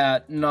 yeah,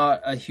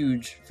 not a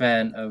huge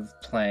fan of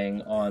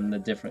playing on the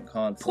different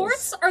consoles.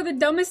 Ports are the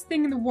dumbest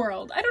thing in the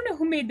world. I don't know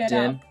who made that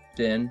up.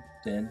 Din,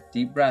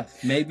 deep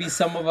breath. Maybe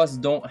some of us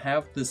don't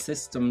have the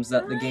systems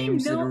that the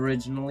games had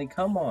originally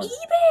come on.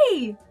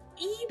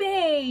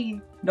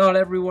 eBay! Not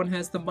everyone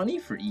has the money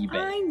for eBay.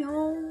 I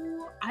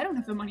know. I don't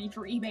have the money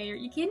for eBay. Are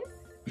you kidding?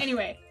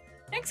 Anyway,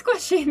 next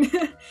question.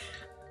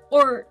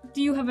 Or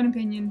do you have an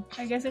opinion?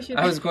 I guess I should.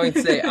 I was going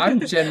to say,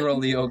 I'm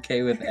generally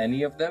okay with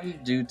any of them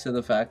due to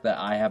the fact that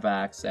I have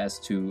access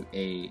to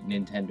a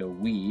Nintendo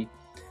Wii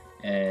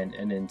and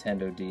a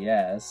Nintendo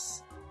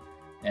DS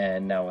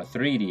and now a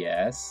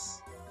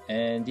 3DS.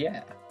 And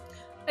yeah.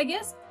 I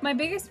guess my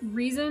biggest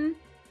reason,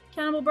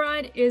 Cannibal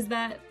Bride, is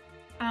that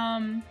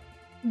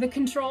the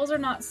controls are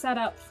not set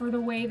up for the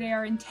way they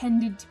are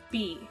intended to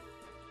be.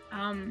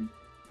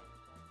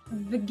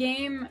 The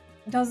game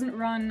doesn't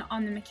run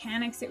on the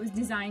mechanics it was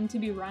designed to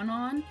be run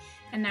on,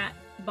 and that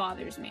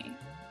bothers me.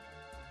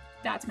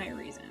 That's my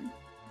reason.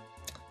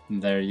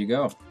 There you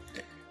go.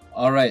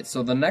 Alright,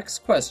 so the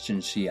next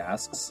question she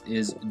asks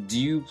is, do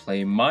you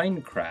play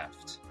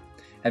Minecraft?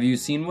 Have you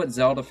seen what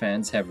Zelda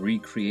fans have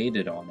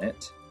recreated on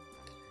it?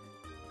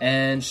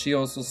 And she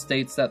also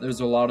states that there's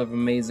a lot of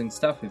amazing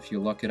stuff if you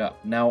look it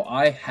up. Now,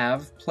 I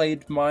have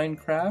played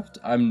Minecraft.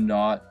 I'm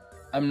not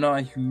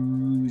a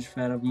huge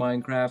fan of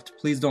Minecraft.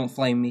 Please don't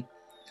flame me.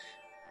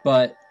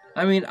 But,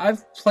 I mean,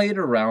 I've played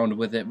around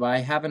with it, but I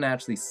haven't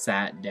actually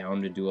sat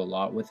down to do a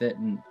lot with it,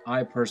 and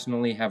I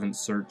personally haven't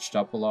searched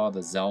up a lot of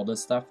the Zelda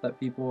stuff that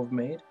people have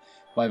made,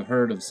 but I've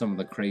heard of some of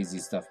the crazy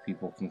stuff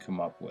people can come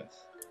up with.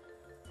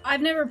 I've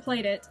never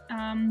played it,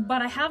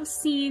 but I have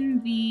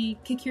seen the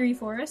Kikiri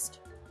Forest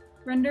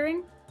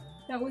rendering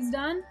that was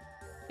done,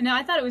 and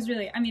I thought it was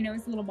really, it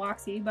was a little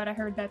boxy, but I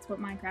heard that's what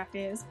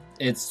Minecraft is.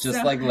 It's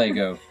just like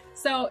Lego.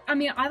 So,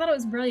 I thought it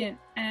was brilliant,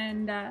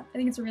 and I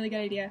think it's a really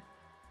good idea.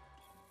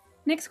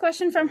 Next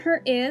question from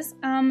her is,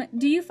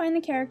 do you find the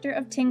character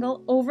of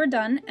Tingle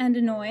overdone and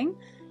annoying?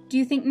 Do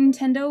you think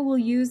Nintendo will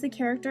use the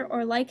character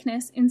or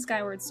likeness in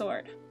Skyward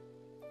Sword?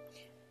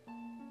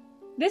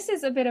 This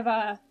is a bit of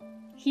a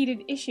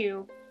heated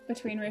issue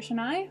between Rish and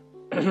I.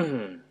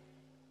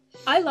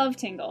 I love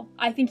Tingle.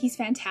 I think he's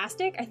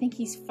fantastic. I think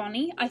he's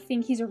funny. I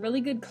think he's a really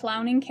good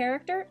clowning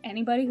character.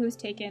 Anybody who's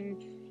taken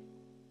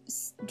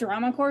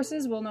drama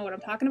courses will know what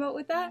I'm talking about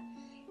with that.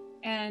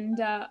 And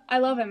I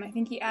love him. I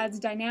think he adds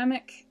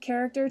dynamic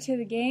character to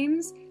the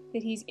games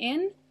that he's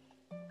in.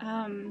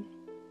 And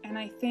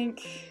I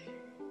think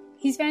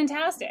he's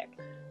fantastic.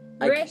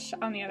 Rish,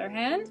 on the other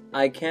hand,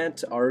 I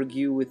can't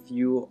argue with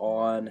you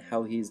on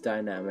how he's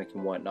dynamic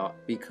and whatnot,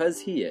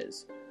 because he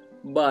is.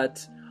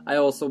 But I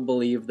also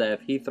believe that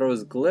if he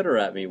throws glitter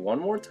at me one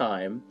more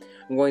time,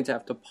 I'm going to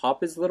have to pop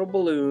his little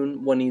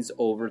balloon when he's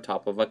over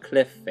top of a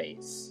cliff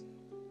face.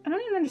 I don't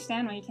even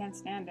understand why you can't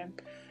stand him.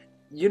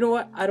 You know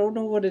what? I don't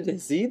know what it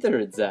is either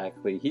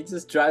exactly. He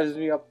just drives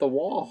me up the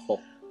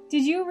wall.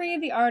 Did you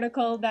read the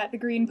article that the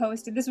Green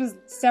posted? This was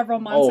several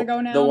months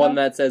ago now. The one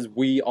that says,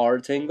 "We are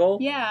Tingle"?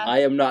 Yeah. I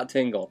am not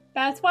Tingle.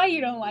 That's why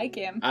you don't like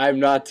him. I'm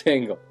not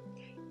Tingle.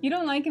 You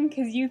don't like him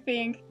because you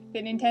think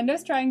that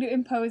Nintendo's trying to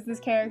impose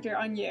this character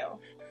on you.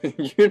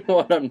 You know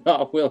what? I'm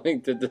not willing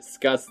to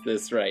discuss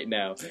this right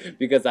now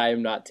because I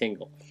am not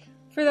Tingle.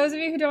 For those of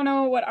you who don't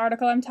know what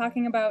article I'm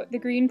talking about, the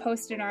Green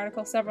posted an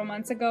article several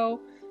months ago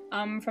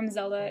from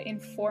Zelda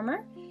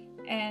Informer.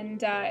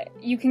 And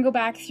you can go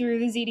back through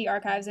the ZD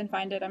archives and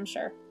find it, I'm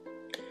sure.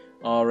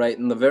 Alright,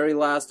 and the very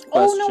last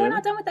question... Oh, no, we're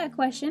not done with that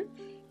question.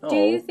 Oh. Do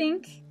you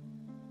think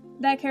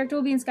that character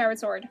will be in Skyward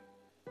Sword?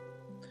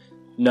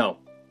 No.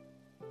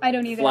 I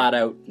don't either. Flat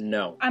out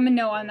no. I'm a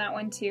no on that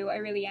one too. I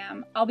really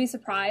am. I'll be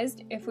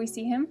surprised if we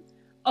see him.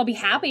 I'll be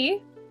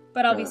happy,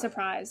 but I'll be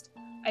surprised.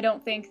 I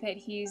don't think that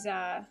he's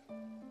a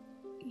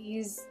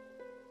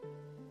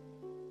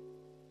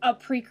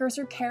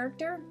precursor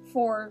character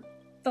for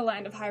the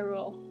Land of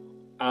Hyrule.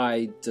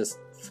 I just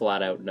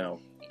flat out no.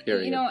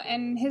 Period. You know,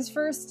 and his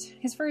first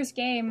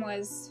game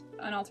was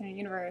an alternate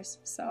universe,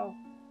 so...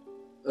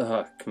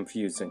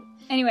 confusing.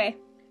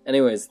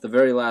 Anyways, the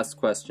very last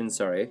question,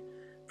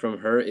 from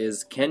her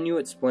is, can you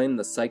explain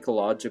the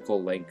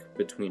psychological link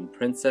between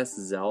Princess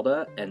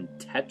Zelda and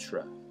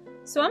Tetra?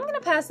 So I'm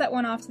gonna pass that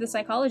one off to the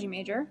psychology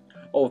major.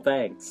 Oh,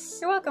 thanks.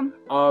 You're welcome.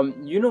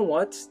 You know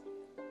what?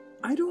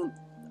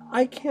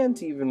 I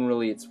can't even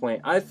really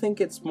explain. I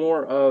think it's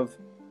more of,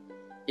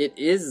 it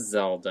is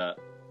Zelda,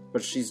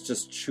 but she's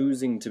just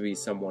choosing to be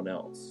someone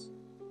else.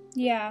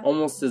 Yeah.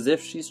 Almost as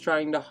if she's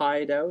trying to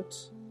hide out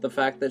the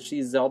fact that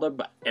she's Zelda,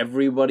 but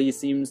everybody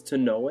seems to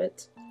know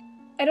it.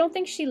 I don't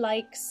think she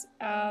likes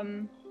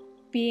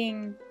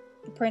being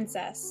the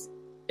princess.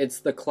 It's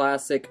the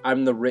classic,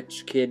 I'm the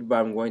rich kid, but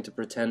I'm going to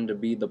pretend to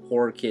be the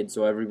poor kid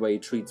so everybody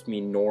treats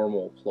me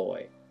normal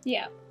ploy.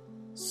 Yeah.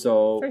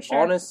 So, For sure.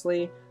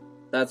 Honestly,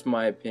 that's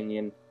my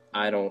opinion.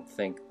 I don't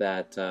think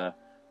that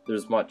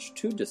there's much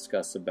to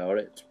discuss about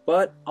it,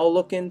 but I'll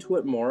look into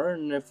it more,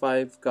 and if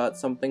I've got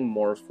something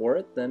more for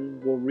it,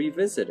 then we'll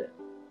revisit it.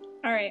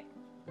 Alright.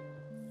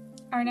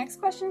 Our next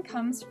question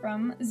comes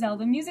from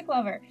Zelda Music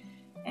Lover,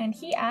 and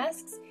he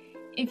asks,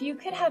 if you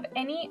could have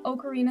any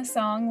Ocarina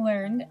song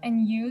learned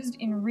and used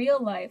in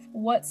real life,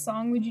 what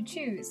song would you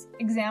choose?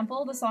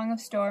 Example, the Song of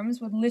Storms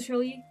would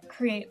literally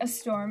create a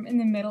storm in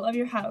the middle of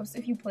your house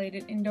if you played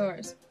it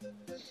indoors.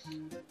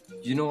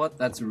 You know what?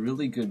 That's a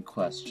really good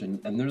question,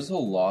 and there's a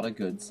lot of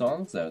good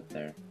songs out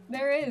there.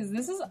 There is.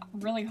 This is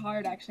really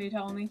hard, actually, to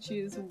only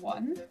choose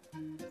one.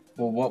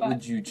 Well, what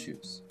would you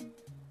choose?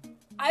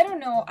 I don't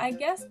know. I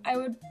guess I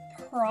would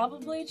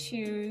probably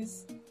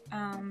choose,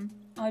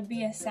 I'd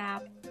be a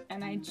sap,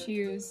 and I'd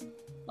choose,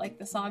 like,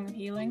 the Song of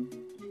Healing,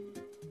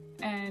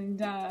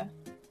 and,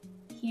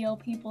 heal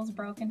people's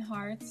broken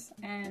hearts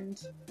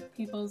and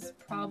people's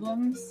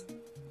problems.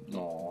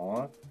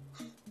 Aww.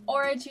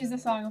 Or I'd choose the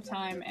Song of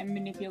Time and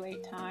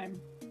manipulate time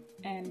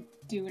and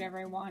do whatever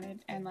I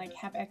wanted and, like,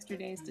 have extra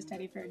days to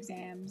study for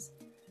exams.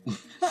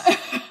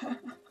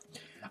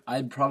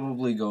 I'd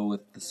probably go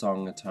with the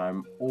Song of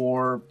Time,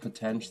 or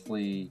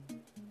potentially...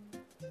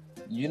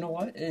 You know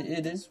what?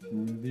 It is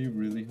really,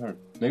 really hard.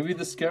 Maybe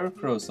the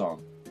Scarecrow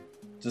song.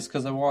 Just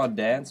because I want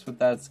to dance with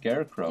that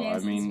Scarecrow.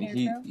 Dance I mean,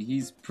 Scarecrow?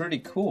 he's pretty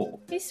cool.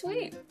 He's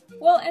sweet.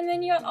 Well, and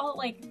then you got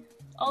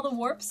all the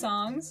warp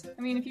songs.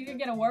 I mean, if you could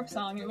get a warp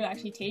song that would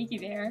actually take you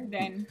there,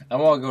 then... I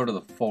want to go to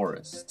the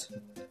forest.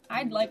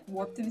 I'd, like,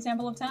 warp to the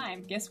Temple of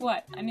Time. Guess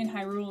what? I'm in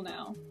Hyrule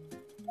now.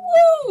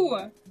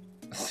 Woo!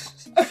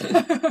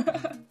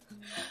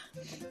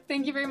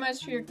 Thank you very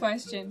much for your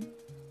question.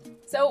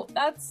 So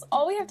that's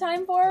all we have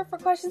time for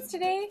questions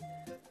today.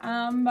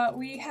 But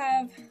we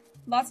have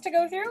lots to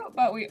go through,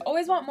 but we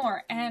always want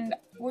more. And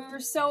we were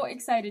so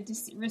excited to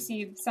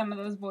receive some of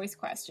those voice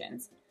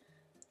questions.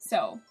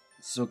 So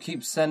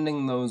keep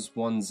sending those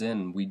ones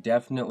in. We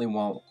definitely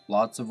want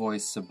lots of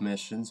voice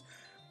submissions,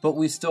 but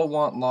we still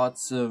want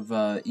lots of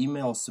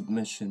email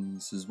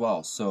submissions as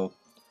well. So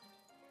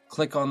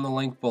click on the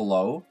link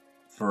below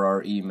for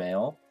our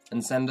email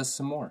and send us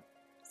some more.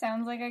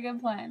 Sounds like a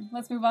good plan.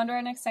 Let's move on to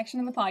our next section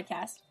of the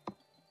podcast.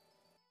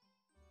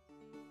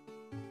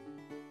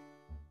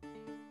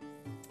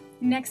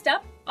 Next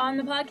up on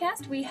the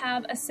podcast, we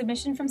have a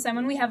submission from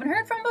someone we haven't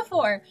heard from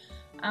before.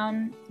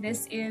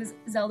 This is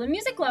Zelda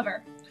Music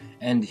Lover.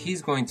 And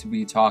he's going to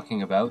be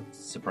talking about,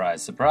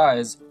 surprise,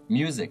 surprise,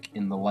 music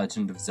in the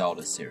Legend of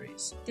Zelda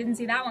series. Didn't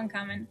see that one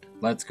coming.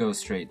 Let's go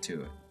straight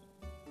to it.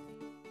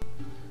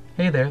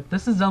 Hey there,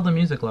 this is Zelda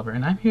Music Lover,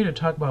 and I'm here to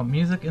talk about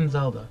music in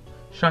Zelda.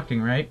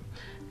 Shocking, right?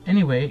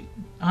 Anyway,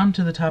 on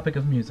to the topic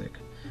of music.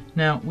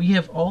 Now, we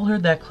have all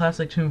heard that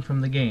classic tune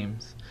from the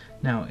games.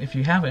 Now, if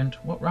you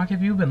haven't, what rock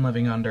have you been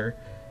living under?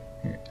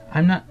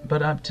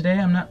 Today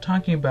I'm not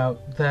talking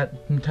about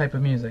that type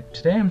of music.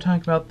 Today I'm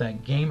talking about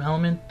that game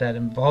element that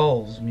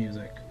involves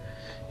music.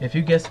 If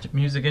you guessed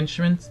music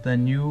instruments,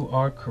 then you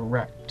are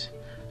correct.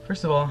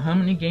 First of all, how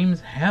many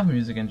games have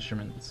music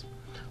instruments?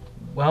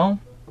 Well,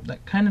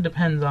 that kind of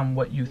depends on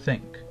what you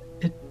think.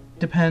 It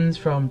depends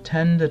from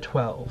 10 to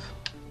 12.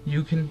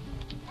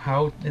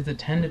 How is it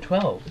 10 to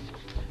 12?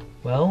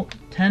 Well,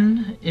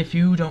 10 if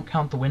you don't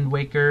count the Wind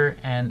Waker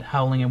and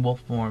Howling in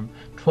Wolf Form,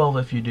 12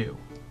 if you do.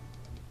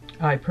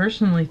 I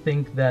personally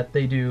think that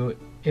they do.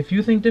 If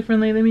you think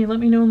differently than me, let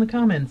me know in the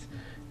comments.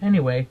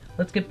 Anyway,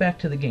 let's get back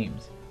to the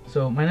games.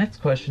 So my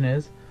next question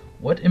is,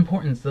 what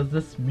importance does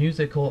this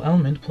musical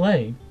element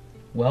play?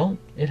 Well,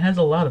 it has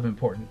a lot of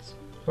importance.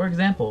 For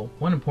example,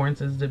 one importance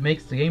is it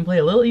makes the gameplay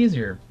a little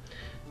easier.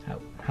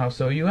 How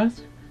so, you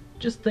ask?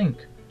 Just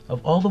think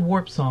of all the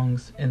warp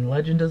songs in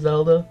Legend of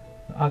Zelda,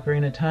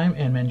 Ocarina of Time,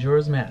 and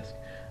Majora's Mask.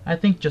 I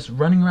think just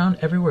running around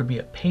everywhere would be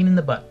a pain in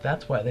the butt.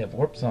 That's why they have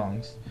warp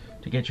songs,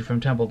 to get you from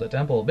temple to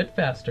temple a bit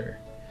faster.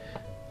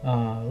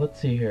 Let's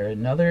see here.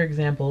 Another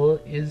example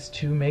is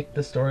to make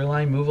the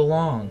storyline move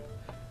along.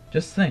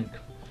 Just think,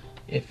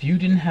 if you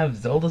didn't have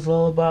Zelda's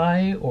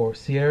Lullaby, or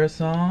Sierra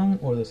Song,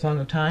 or the Song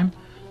of Time,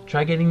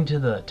 try getting to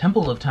the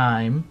Temple of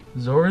Time,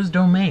 Zora's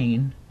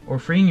Domain, or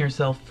freeing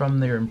yourself from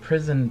their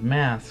imprisoned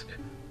mask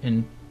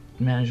in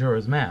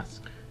Majora's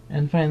Mask.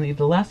 And finally,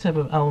 the last type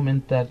of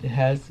element that it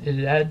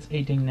adds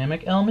a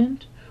dynamic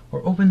element,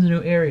 or opens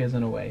new areas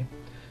in a way.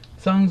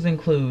 Songs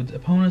include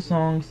Epona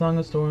Song, Song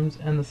of Storms,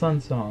 and the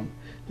Sun Song.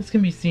 This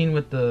can be seen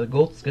with the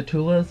Gold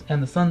Scatulas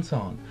and the Sun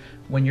Song.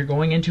 When you're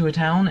going into a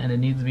town and it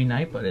needs to be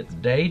night but it's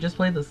day, just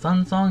play the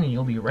Sun Song and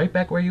you'll be right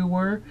back where you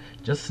were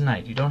just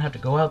tonight. You don't have to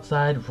go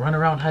outside, run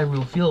around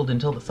Hyrule Field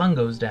until the sun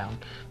goes down.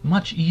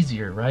 Much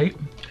easier, right?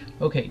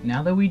 Okay,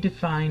 now that we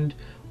defined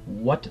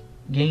what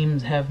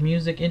games have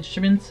music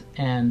instruments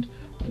and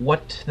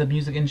what the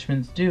music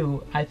instruments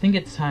do, I think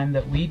it's time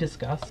that we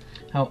discuss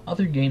how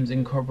other games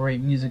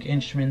incorporate music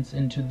instruments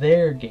into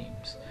their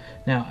games.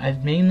 Now,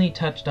 I've mainly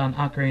touched on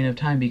Ocarina of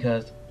Time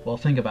because, well,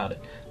 think about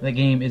it. The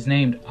game is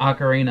named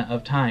Ocarina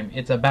of Time.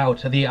 It's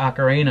about the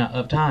Ocarina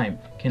of Time.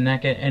 Can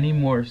that get any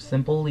more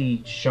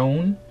simply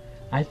shown?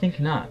 I think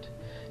not.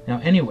 Now,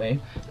 anyway,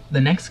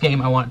 the next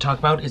game I want to talk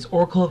about is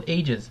Oracle of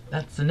Ages.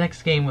 That's the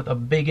next game with a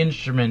big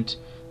instrument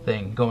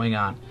thing going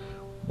on.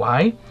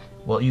 Why?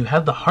 Well, you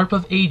have the Harp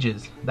of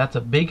Ages. That's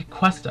a big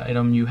quest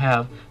item you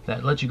have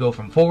that lets you go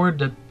from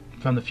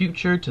the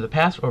future to the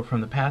past, or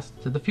from the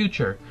past to the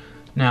future.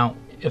 Now,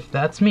 if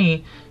that's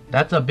me,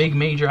 that's a big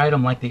major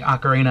item like the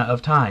Ocarina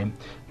of Time.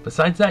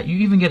 Besides that, you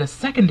even get a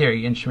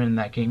secondary instrument in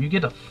that game. You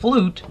get a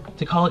flute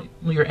to call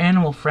your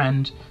animal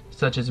friend,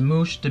 such as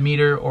Moosh,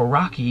 Demeter, or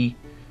Rocky,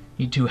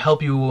 to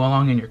help you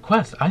along in your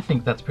quest. I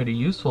think that's pretty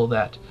useful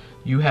that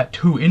you have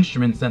two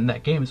instruments in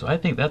that game, so I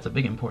think that's a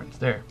big importance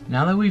there.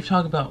 Now that we've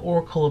talked about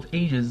Oracle of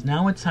Ages,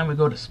 now it's time to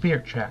go to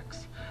Spirit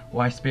Tracks.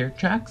 Why Spirit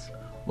Tracks?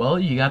 Well,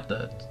 you have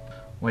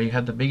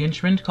the big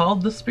instrument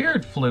called the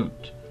Spirit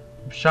Flute.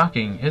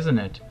 Shocking, isn't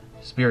it?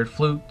 Spirit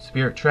Flute,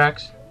 Spirit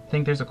Tracks.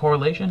 Think there's a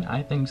correlation?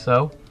 I think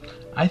so.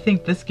 I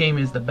think this game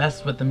is the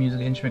best with the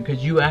music instrument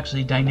because you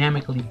actually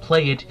dynamically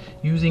play it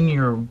using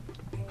your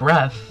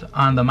breath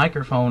on the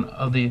microphone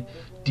of the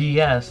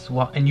DS,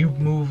 and you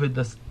move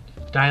the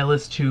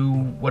stylus to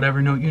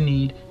whatever note you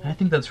need. And I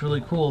think that's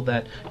really cool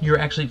that you're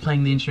actually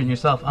playing the instrument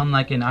yourself,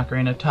 unlike in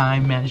Ocarina of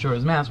Time,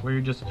 Majora's Mask, where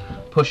you're just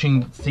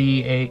pushing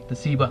the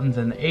C buttons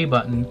and the A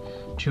button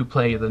to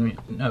play the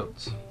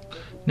notes.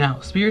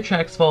 Now, Spirit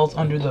Tracks falls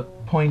under the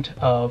point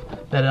of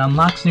that it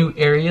unlocks new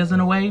areas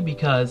in a way,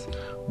 because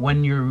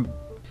when you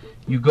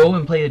go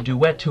and play a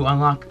duet to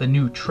unlock the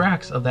new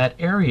tracks of that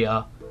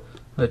area,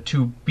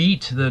 to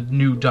beat the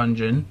new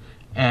dungeon,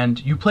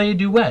 and you play a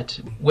duet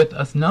with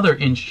another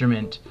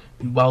instrument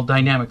while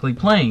dynamically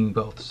playing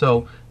both.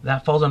 So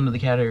that falls under the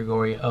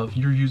category of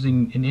you're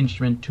using an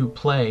instrument to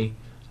play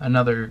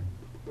another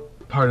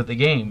part of the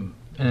game.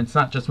 And it's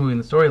not just moving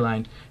the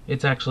storyline,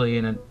 it's actually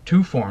in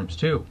two forms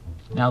too.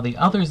 Now, the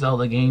other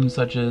Zelda games,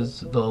 such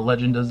as The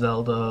Legend of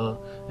Zelda,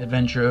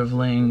 Adventure of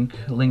Link,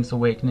 Link's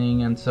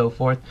Awakening, and so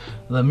forth,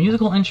 the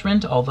musical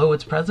instrument, although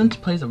it's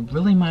present, plays a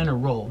really minor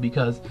role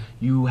because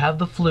you have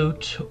the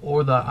flute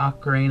or the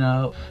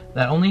ocarina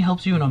that only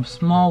helps you in a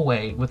small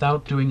way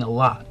without doing a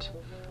lot,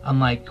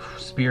 unlike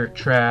Spirit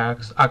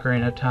Tracks,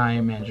 Ocarina of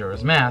Time,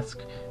 Majora's Mask,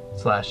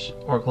 /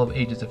 Oracle of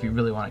Ages if you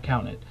really want to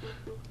count it.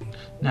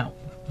 Now,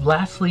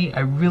 lastly,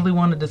 I really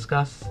want to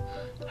discuss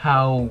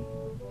how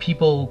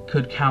people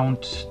could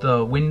count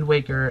the Wind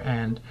Waker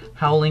and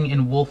Howling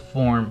in wolf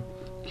form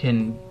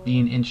can be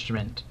an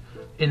instrument.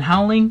 In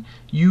Howling,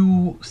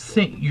 you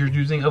sing, you're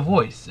using a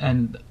voice,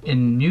 and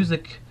in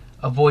music,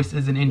 a voice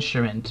is an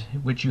instrument,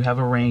 which you have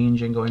a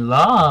range and going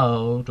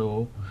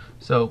loud.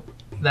 So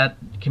that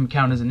can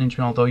count as an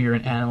instrument, although you're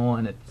an animal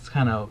and it's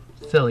kind of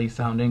silly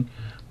sounding.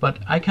 But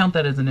I count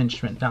that as an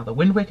instrument. Now, the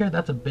Wind Waker,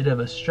 that's a bit of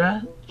a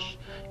stretch,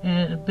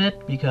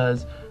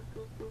 because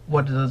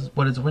what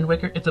is a Wind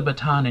Waker? It's a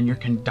baton and you're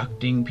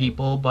conducting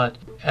people, but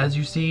as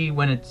you see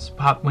when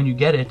you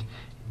get it,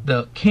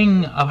 the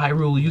king of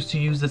Hyrule used to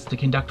use this to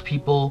conduct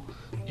people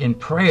in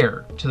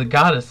prayer to the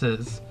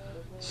goddesses.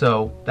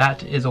 So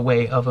that is a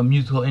way of a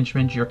musical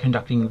instrument. You're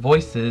conducting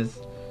voices,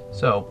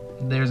 so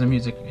there's a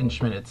music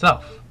instrument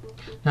itself.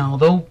 Now,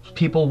 although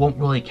people won't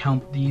really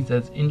count these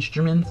as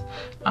instruments,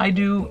 I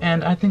do,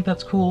 and I think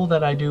that's cool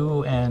that I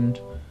do, and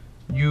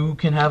you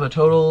can have a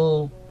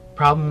total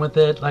problem with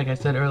it. Like I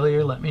said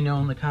earlier, let me know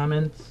in the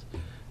comments.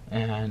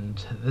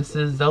 And this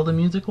is Zelda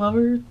Music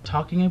Lover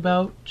talking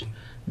about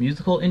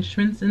musical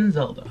instruments in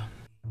Zelda.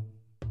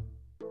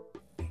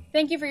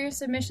 Thank you for your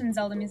submission,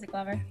 Zelda Music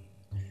Lover.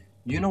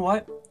 You know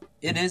what?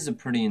 It is a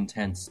pretty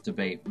intense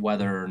debate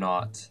whether or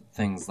not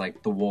things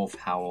like the wolf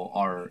howl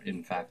are,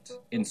 in fact,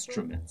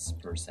 instruments,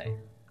 per se.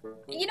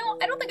 You know,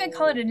 I don't think I'd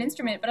call it an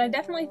instrument, but I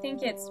definitely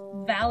think it's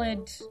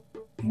valid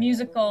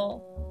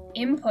musical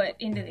input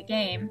into the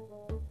game.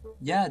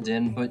 Yeah,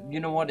 Din, but you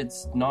know what?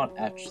 It's not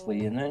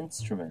actually an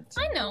instrument.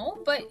 I know,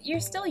 but you're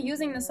still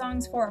using the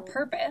songs for a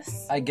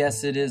purpose. I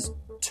guess it is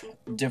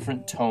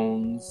different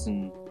tones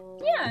and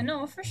Yeah,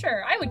 no, for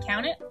sure. I would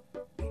count it.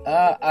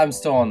 I'm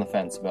still on the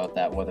fence about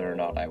that, whether or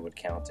not I would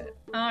count it.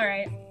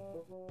 Alright.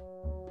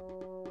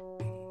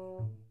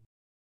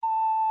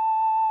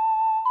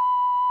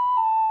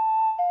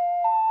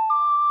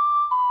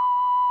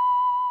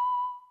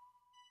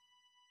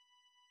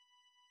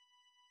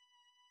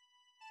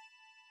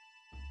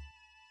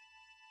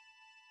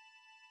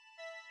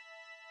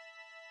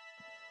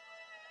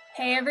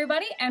 Hey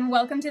everybody, and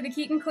welcome to the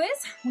Keaton Quiz.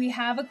 We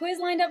have a quiz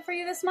lined up for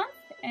you this month,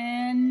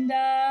 and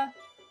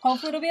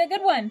hopefully it'll be a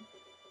good one.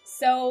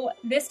 So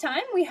this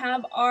time we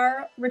have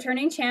our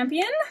returning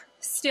champion,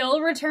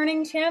 still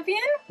returning champion,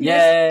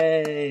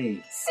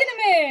 Yay!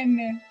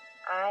 Cinnamon!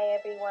 Hi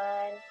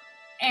everyone.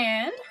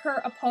 And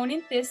her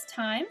opponent this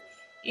time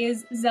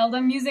is Zelda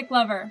Music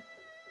Lover.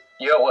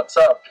 Yo, what's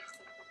up?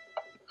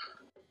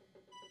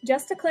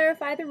 Just to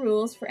clarify the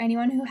rules for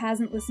anyone who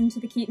hasn't listened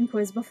to the Keaton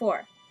Quiz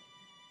before.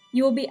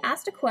 You will be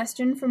asked a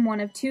question from one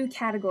of two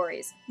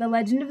categories, The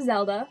Legend of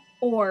Zelda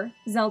or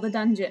Zelda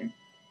Dungeon.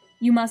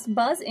 You must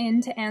buzz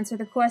in to answer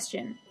the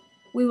question.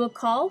 We will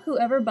call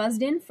whoever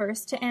buzzed in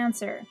first to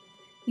answer.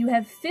 You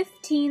have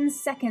 15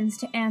 seconds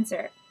to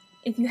answer.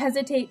 If you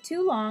hesitate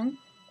too long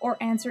or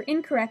answer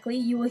incorrectly,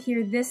 you will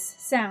hear this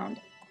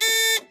sound,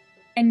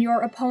 and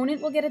your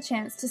opponent will get a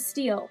chance to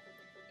steal.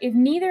 If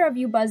neither of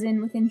you buzz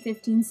in within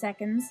 15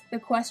 seconds, the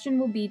question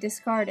will be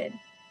discarded.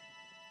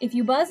 If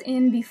you buzz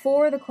in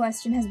before the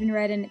question has been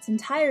read in its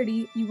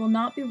entirety, you will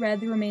not be read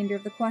the remainder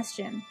of the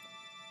question.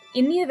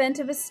 In the event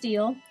of a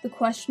steal, the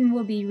question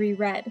will be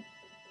reread.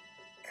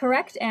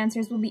 Correct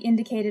answers will be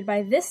indicated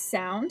by this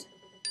sound,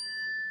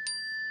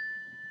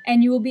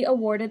 and you will be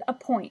awarded a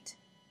point.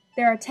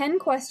 There are 10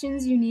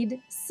 questions, you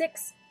need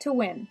 6 to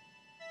win.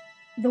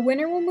 The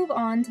winner will move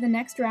on to the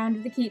next round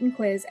of the Keaton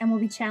Quiz and will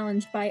be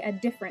challenged by a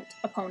different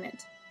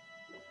opponent.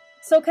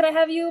 So could I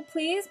have you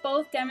please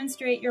both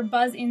demonstrate your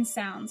buzz-in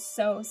sounds?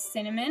 So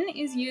Cinnamon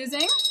is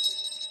using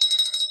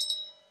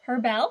her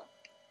bell,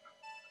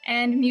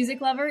 and Music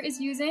Lover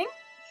is using...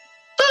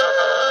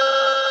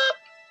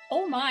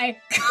 Oh my!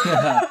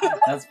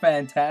 That's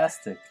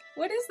fantastic.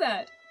 What is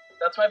that?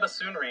 That's my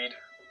bassoon reed.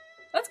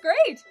 That's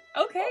great!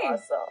 Okay,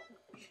 Awesome.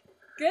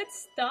 good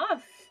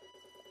stuff.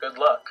 Good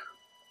luck.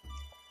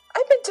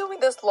 I've been doing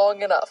this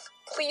long enough.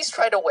 Please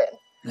try to win.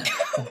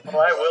 Well,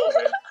 I will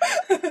win.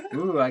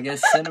 Ooh, I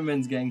guess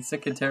Cinnamon's getting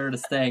sick and tired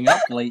of staying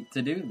up late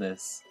to do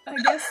this. I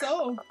guess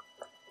so.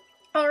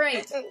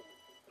 Alright,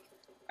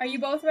 are you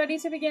both ready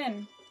to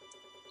begin?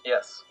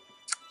 Yes.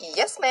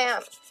 Yes,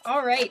 ma'am.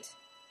 Alright,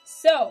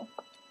 so,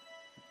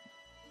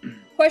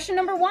 question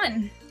number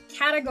 1.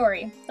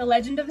 Category, The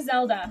Legend of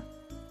Zelda.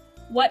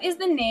 What is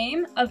the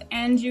name of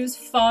Anju's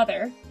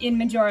father in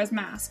Majora's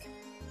Mask?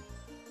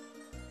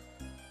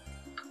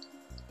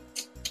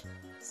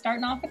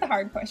 Starting off with the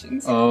hard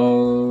questions.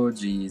 Oh,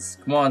 jeez.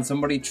 Come on,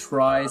 somebody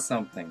try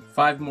something.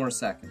 5 more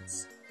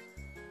seconds.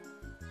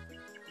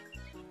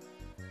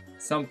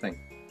 Something.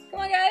 Come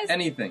on, guys.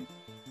 Anything.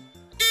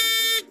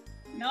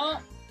 No.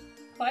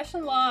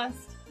 Question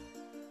lost.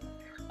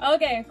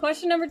 Okay,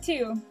 question number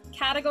 2.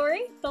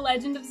 Category, The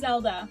Legend of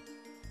Zelda.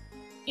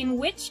 In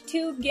which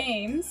 2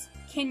 games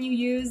can you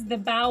use the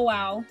Bow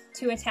Wow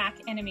to attack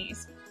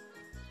enemies?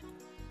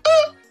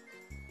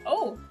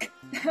 Oh.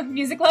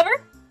 Music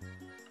Lover?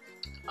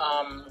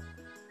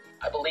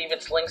 I believe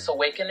it's Link's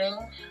Awakening.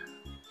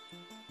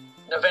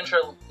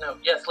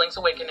 Link's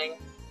Awakening.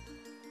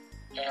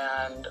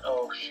 And,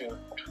 oh shoot,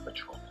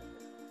 which one?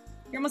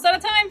 You're almost out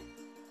of time.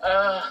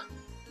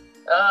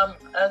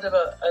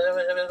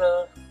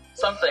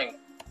 Something.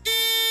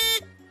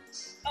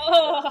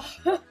 Oh.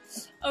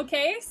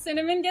 Okay,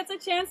 Cinnamon gets a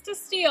chance to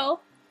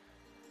steal.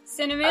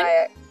 Cinnamon?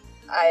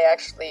 I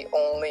actually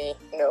only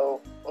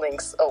know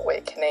Link's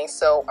Awakening,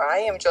 so I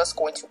am just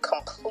going to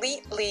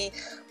completely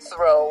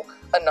throw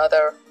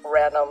another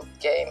random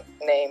game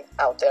name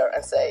out there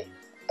and say,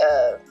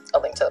 A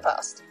Link to the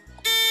Past.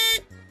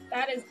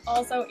 That is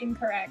also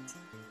incorrect.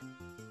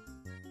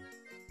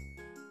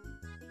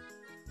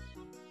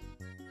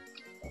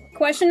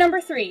 Question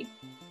number 3.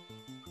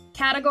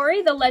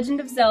 Category, The Legend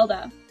of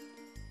Zelda.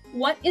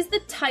 What is the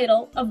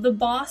title of the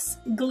boss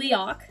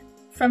Gleeok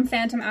from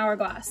Phantom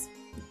Hourglass?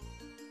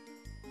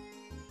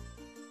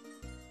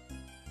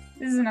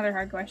 This is another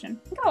hard question.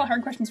 I think all the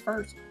hard questions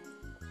first.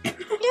 Yeah,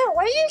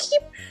 why do you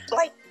keep,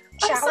 I'm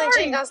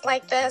challenging sorry. us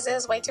like this?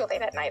 It's way too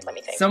late at night, let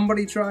me think.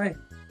 Somebody try.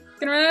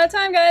 Gonna run out of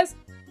time, guys.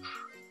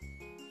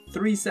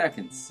 3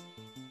 seconds.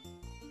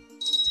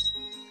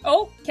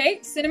 Oh,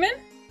 okay, Cinnamon?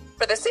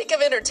 For the sake of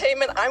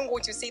entertainment, I'm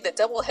going to see the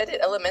double-headed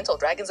elemental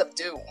dragons of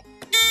doom.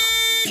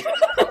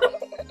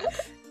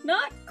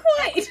 Not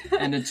quite.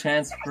 And a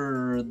chance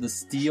for the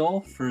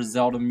steal for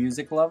Zelda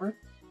Music Lover.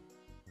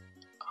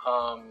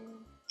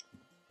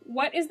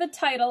 What is the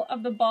title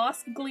of the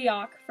boss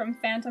Gleeok from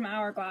Phantom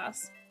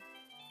Hourglass?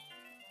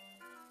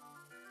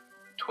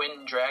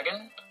 Twin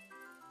Dragon?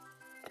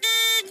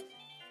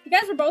 You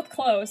guys were both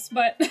close,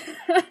 but...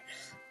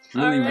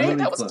 Really, Alright. really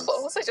That was close.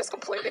 close. I just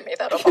completely made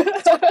that up off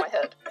the top of my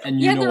head.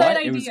 And You you had know the what?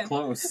 right It was idea.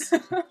 close.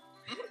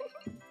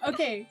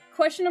 Okay,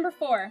 question number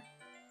 4.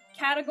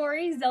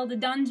 Category, Zelda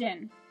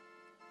Dungeon.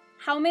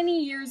 How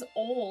many years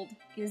old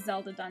is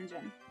Zelda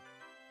Dungeon?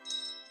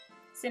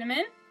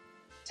 Cinnamon?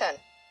 10.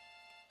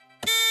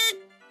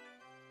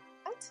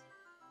 What?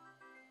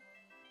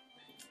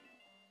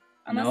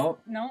 No.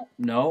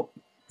 No,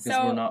 because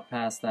So- we're not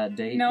past that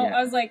date No, yet.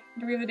 I was like,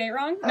 do we have the date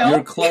wrong? You're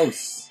No.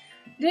 close.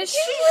 Did You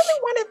really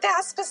wanted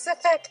that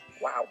specific?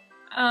 Wow.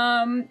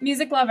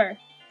 Music Lover.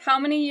 How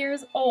many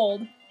years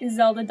old is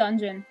Zelda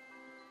Dungeon?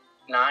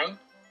 9.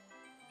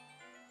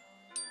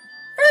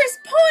 First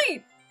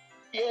point!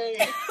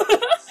 Yay!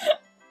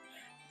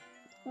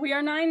 We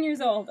are 9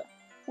 years old.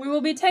 We will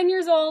be 10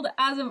 years old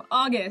as of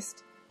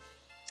August.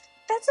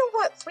 That's in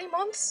what, 3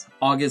 months?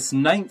 August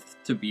 9th,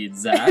 to be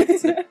exact.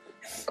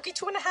 Okay,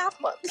 2.5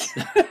 months.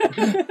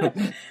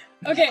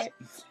 Okay.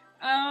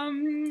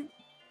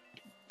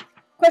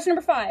 Question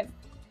number 5.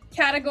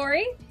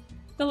 Category,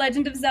 The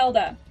Legend of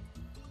Zelda.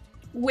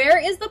 Where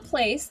is the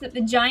place that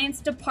the giants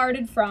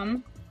departed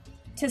from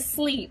to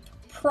sleep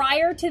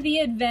prior to the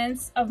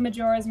events of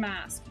Majora's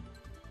Mask?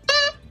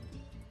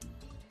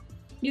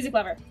 Music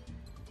Lover.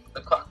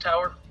 The clock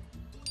tower.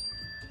 2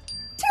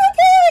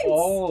 points!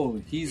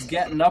 Oh, he's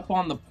getting up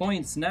on the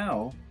points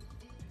now.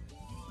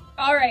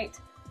 Alright.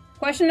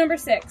 Question number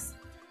 6.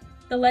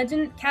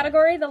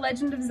 Category, The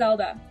Legend of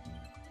Zelda.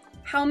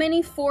 How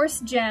many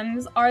Force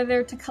Gems are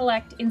there to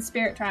collect in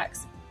Spirit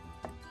Tracks?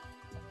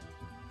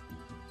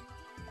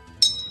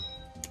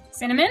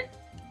 Cinnamon?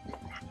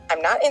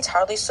 I'm not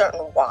entirely certain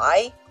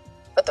why,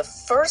 but the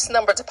first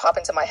number to pop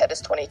into my head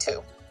is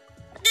 22.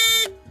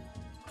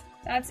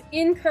 That's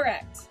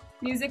incorrect.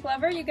 Music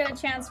Lover, you get a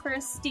chance for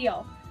a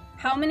steal.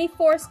 How many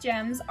Force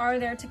Gems are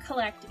there to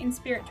collect in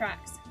Spirit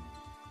Tracks?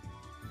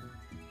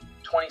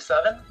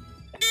 27.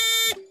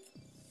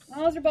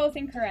 Those are both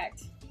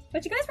incorrect.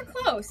 But you guys were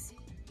close.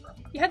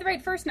 You had the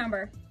right first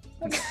number.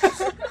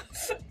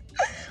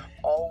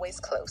 Always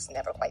close,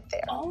 never quite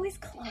there. Always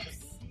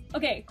close.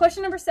 Okay,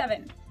 question number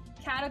 7.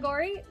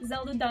 Category,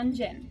 Zelda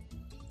Dungeon.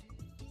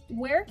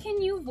 Where can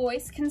you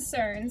voice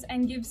concerns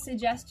and give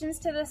suggestions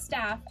to the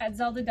staff at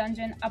Zelda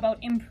Dungeon about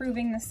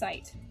improving the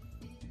site?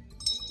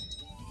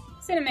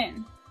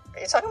 Cinnamon.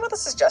 Are you talking about the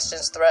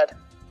suggestions thread?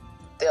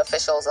 The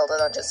official Zelda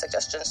Dungeon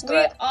suggestions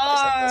thread? We I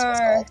think that's what it's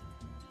are. called.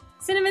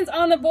 Cinnamon's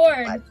on the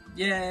board. What?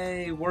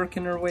 Yay,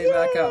 working her way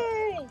back up.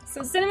 Yay!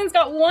 So Cinnamon's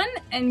got 1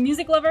 and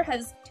Music Lover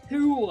has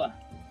 2.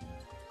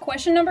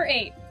 Question number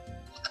 8.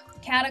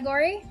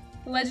 Category,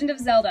 The Legend of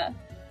Zelda.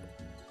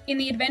 In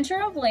The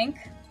Adventure of Link,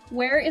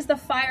 where is the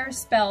fire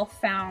spell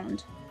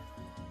found?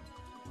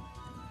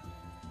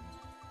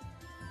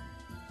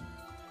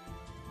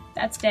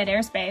 That's dead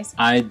airspace.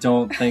 I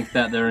don't think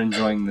that they're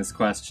enjoying this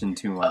question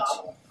too much.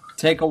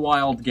 Take a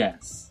wild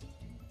guess.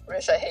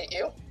 Rish, I hate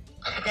you.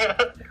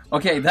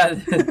 Okay, that...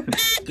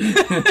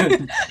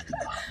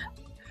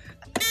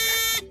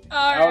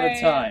 Out of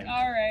time.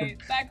 Alright,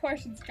 that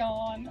question's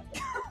gone.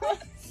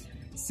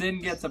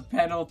 Sin gets a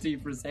penalty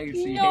for saying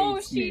she No,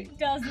 hates she me.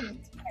 doesn't.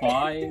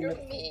 Fine. You're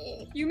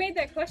mean. You made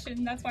that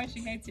question, that's why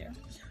she hates you.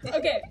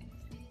 Okay,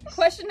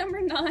 question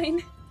number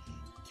 9.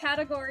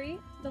 Category,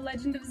 The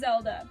Legend of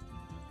Zelda.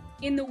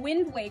 In The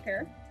Wind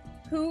Waker,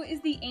 who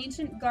is the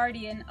ancient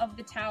guardian of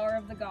the Tower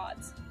of the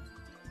Gods?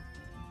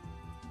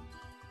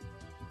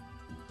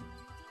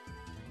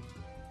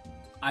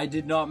 I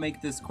did not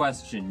make this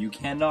question. You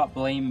cannot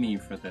blame me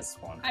for this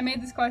one. I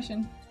made this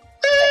question.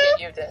 I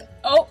hate you, then.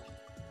 Oh,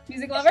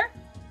 Music Lover?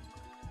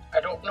 I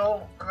don't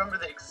remember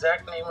the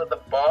exact name of the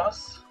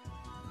boss,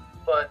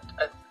 but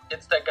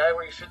it's that guy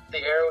where you shoot the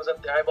arrows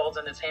at the eyeballs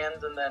in his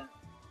hands and then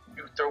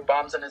you throw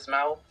bombs in his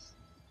mouth.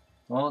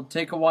 Well,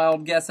 take a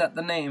wild guess at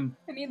the name.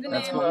 I need the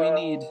That's name. what we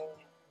need.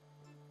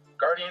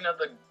 Guardian of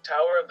the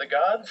Tower of the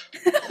Gods?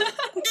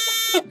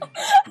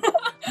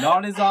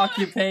 Not his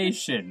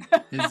occupation,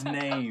 his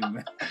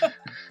name.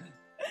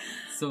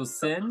 So,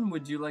 Sin,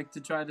 would you like to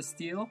try to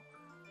steal?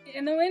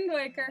 In The Wind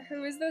Waker,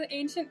 who is the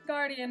ancient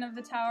guardian of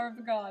the Tower of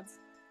the Gods?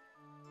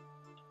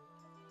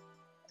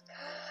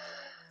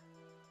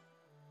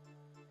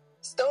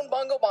 Stone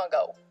Bongo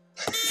Bongo.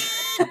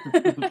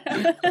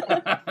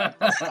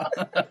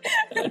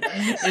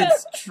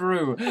 It's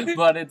true,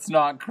 but it's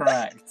not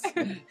correct.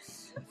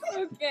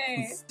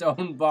 Okay.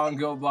 Stone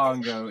Bongo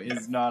Bongo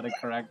is not a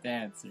correct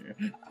answer.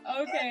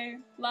 Okay,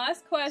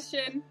 last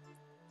question.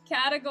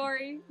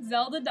 Category,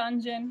 Zelda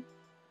Dungeon.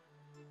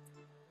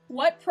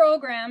 What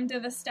program do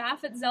the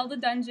staff at Zelda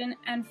Dungeon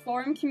and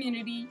forum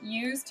community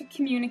use to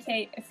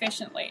communicate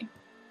efficiently?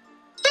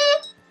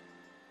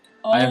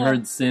 I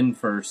heard Sin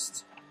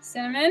first.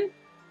 Cinnamon?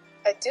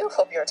 I do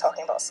hope you're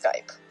talking about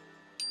Skype.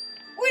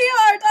 We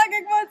are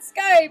talking about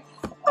Skype!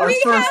 Our We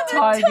first have a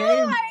tie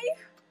game. tie!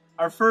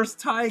 Our first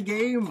tie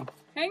game.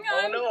 Hang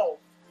Oh on. no!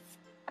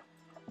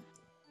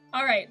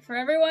 Alright, for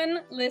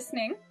everyone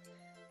listening,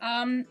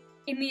 in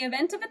the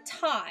event of a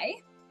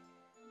tie,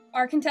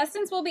 our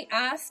contestants will be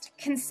asked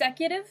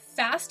consecutive,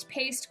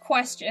 fast-paced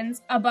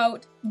questions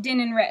about Din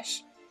and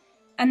Rish.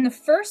 And the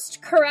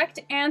first correct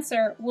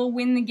answer will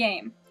win the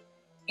game.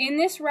 In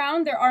this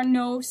round, there are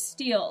no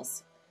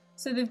steals.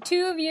 So the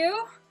two of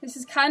you, this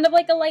is kind of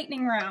like a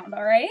lightning round,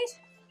 alright?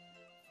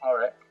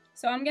 Alright.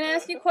 So I'm going to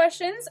ask you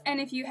questions, and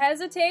if you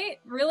hesitate,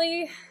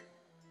 really,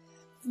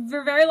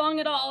 for very long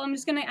at all, I'm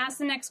just going to ask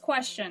the next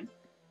question.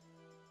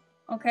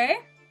 Okay?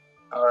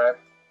 Alright.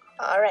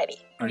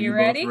 Alrighty. Are You you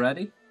ready? both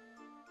ready?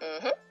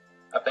 Mm-hmm.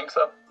 I think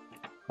so.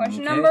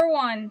 Question Okay. number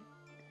 1.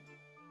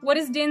 What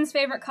is Din's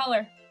favorite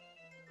color?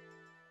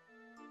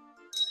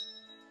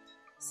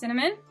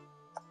 Cinnamon?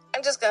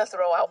 I'm just gonna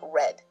throw out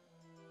red.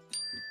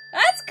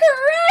 That's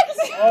correct!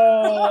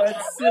 Oh,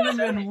 it's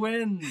Cinnamon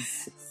wins.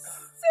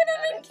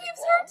 Cinnamon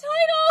keeps her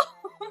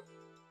title!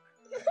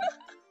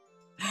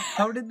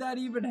 How did that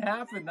even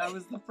happen? That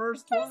was the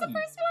first That one. was the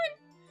first one!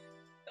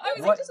 I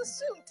was What? I just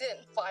assumed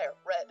didn't fire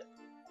red.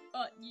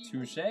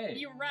 Touche.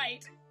 You're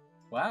right.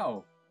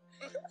 Wow.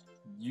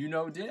 You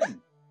know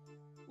Din.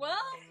 Well,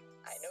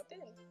 I know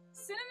didn't.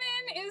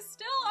 Cinnamon is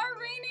still our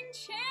reigning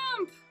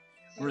champ!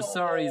 We're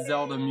sorry,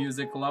 Zelda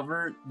music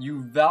lover.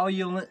 You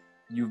valiantly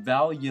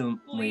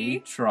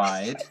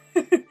tried.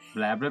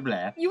 Blah, blah,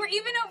 blah. You were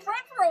even out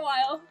front for a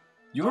while.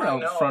 You were I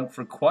out know. front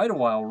for quite a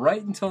while,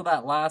 right until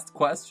that last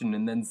question,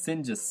 and then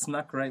Sin just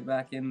snuck right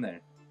back in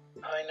there.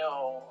 I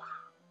know.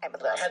 I'm a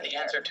I little had the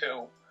sweeter. answer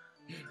too.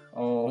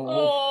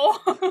 Oh.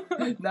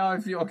 Oh. Now I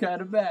feel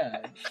kind of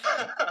bad.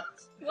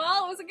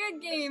 Well, it was a good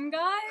game,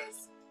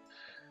 guys.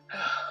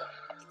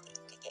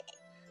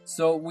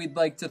 So we'd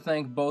like to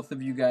thank both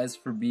of you guys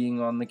for being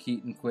on the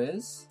Keaton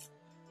quiz.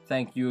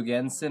 Thank you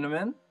again,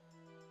 Cinnamon,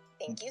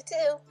 Thank you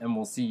too. and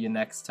we'll see you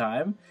next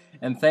time.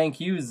 And thank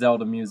you,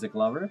 Zelda music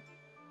lover.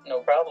 No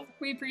problem.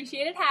 We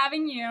appreciated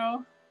having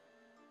you.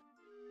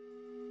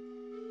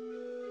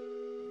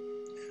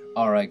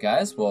 Alright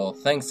guys, well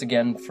thanks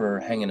again for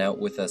hanging out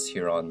with us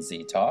here on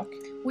Z Talk.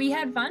 We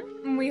had fun,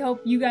 and we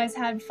hope you guys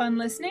had fun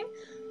listening.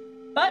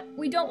 But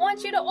we don't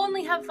want you to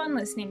only have fun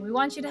listening. We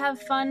want you to have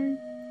fun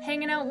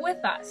hanging out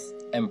with us.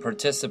 And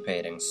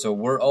participating. So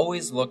we're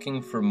always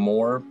looking for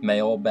more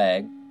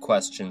mailbag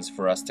questions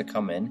for us to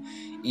come in,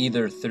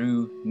 either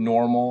through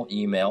normal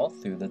email,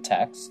 through the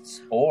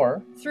texts,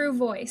 or Through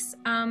voice.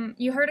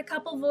 You heard a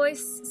couple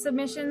voice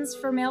submissions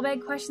for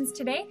mailbag questions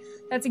today.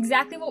 That's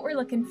exactly what we're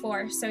looking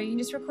for. So you can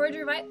just record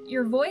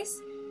your voice,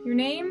 your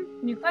name,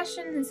 and your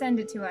questions, and send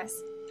it to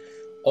us.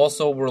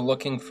 also we're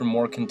looking for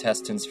more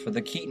contestants for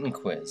the Keaton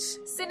quiz.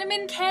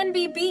 Cinnamon can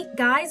be beat,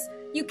 guys.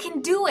 You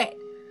can do it.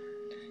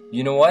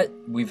 You know what?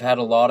 We've had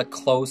a lot of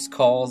close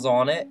calls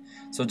on it,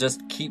 so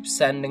just keep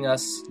sending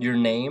us your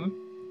name,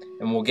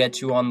 and we'll get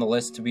you on the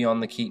list to be on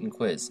the Keaton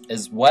quiz.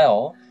 As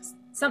well,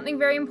 Something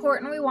very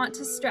important we want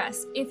to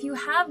stress. If you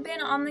have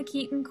been on the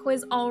Keaton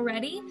quiz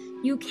already,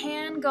 you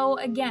can go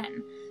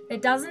again.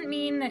 It doesn't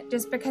mean that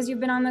just because you've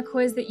been on the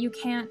quiz that you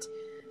can't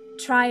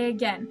try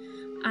again.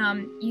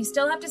 You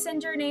still have to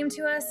send your name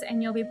to us,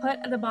 and you'll be put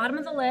at the bottom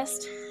of the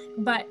list.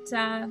 But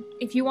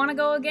if you want to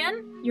go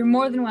again, you're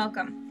more than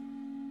welcome.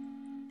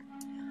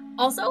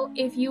 Also,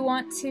 if you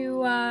want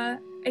to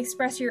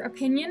express your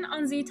opinion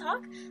on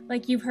Z-Talk,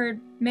 like you've heard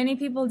many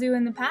people do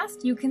in the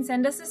past, you can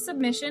send us a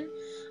submission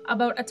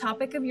about a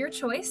topic of your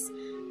choice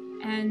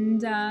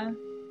and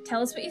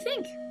tell us what you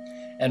think.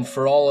 and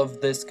for all of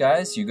this,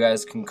 guys, you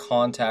guys can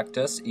contact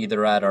us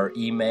either at our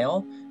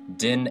email,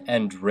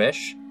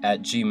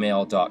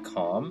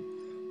 dinandrish@gmail.com,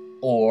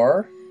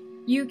 or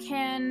You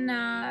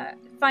can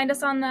find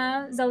us on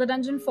the Zelda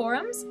Dungeon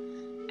forums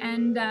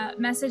and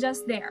message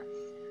us there.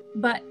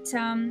 But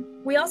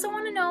we also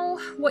want to know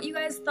what you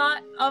guys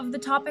thought of the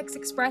topics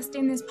expressed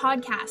in this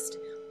podcast,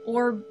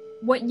 or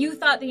what you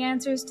thought the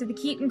answers to the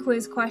Keaton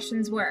quiz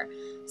questions were.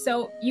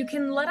 So you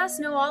can let us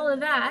know all of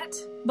that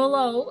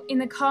below in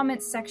the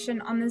comments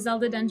section on the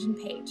Zelda Dungeon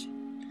page.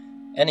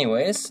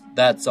 anyways,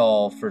 that's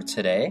all for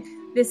today.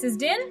 This is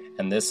Din,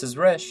 And this is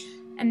Rish.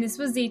 and this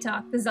was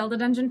Z-Talk, the Zelda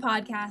Dungeon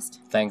podcast.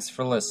 Thanks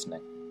for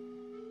listening.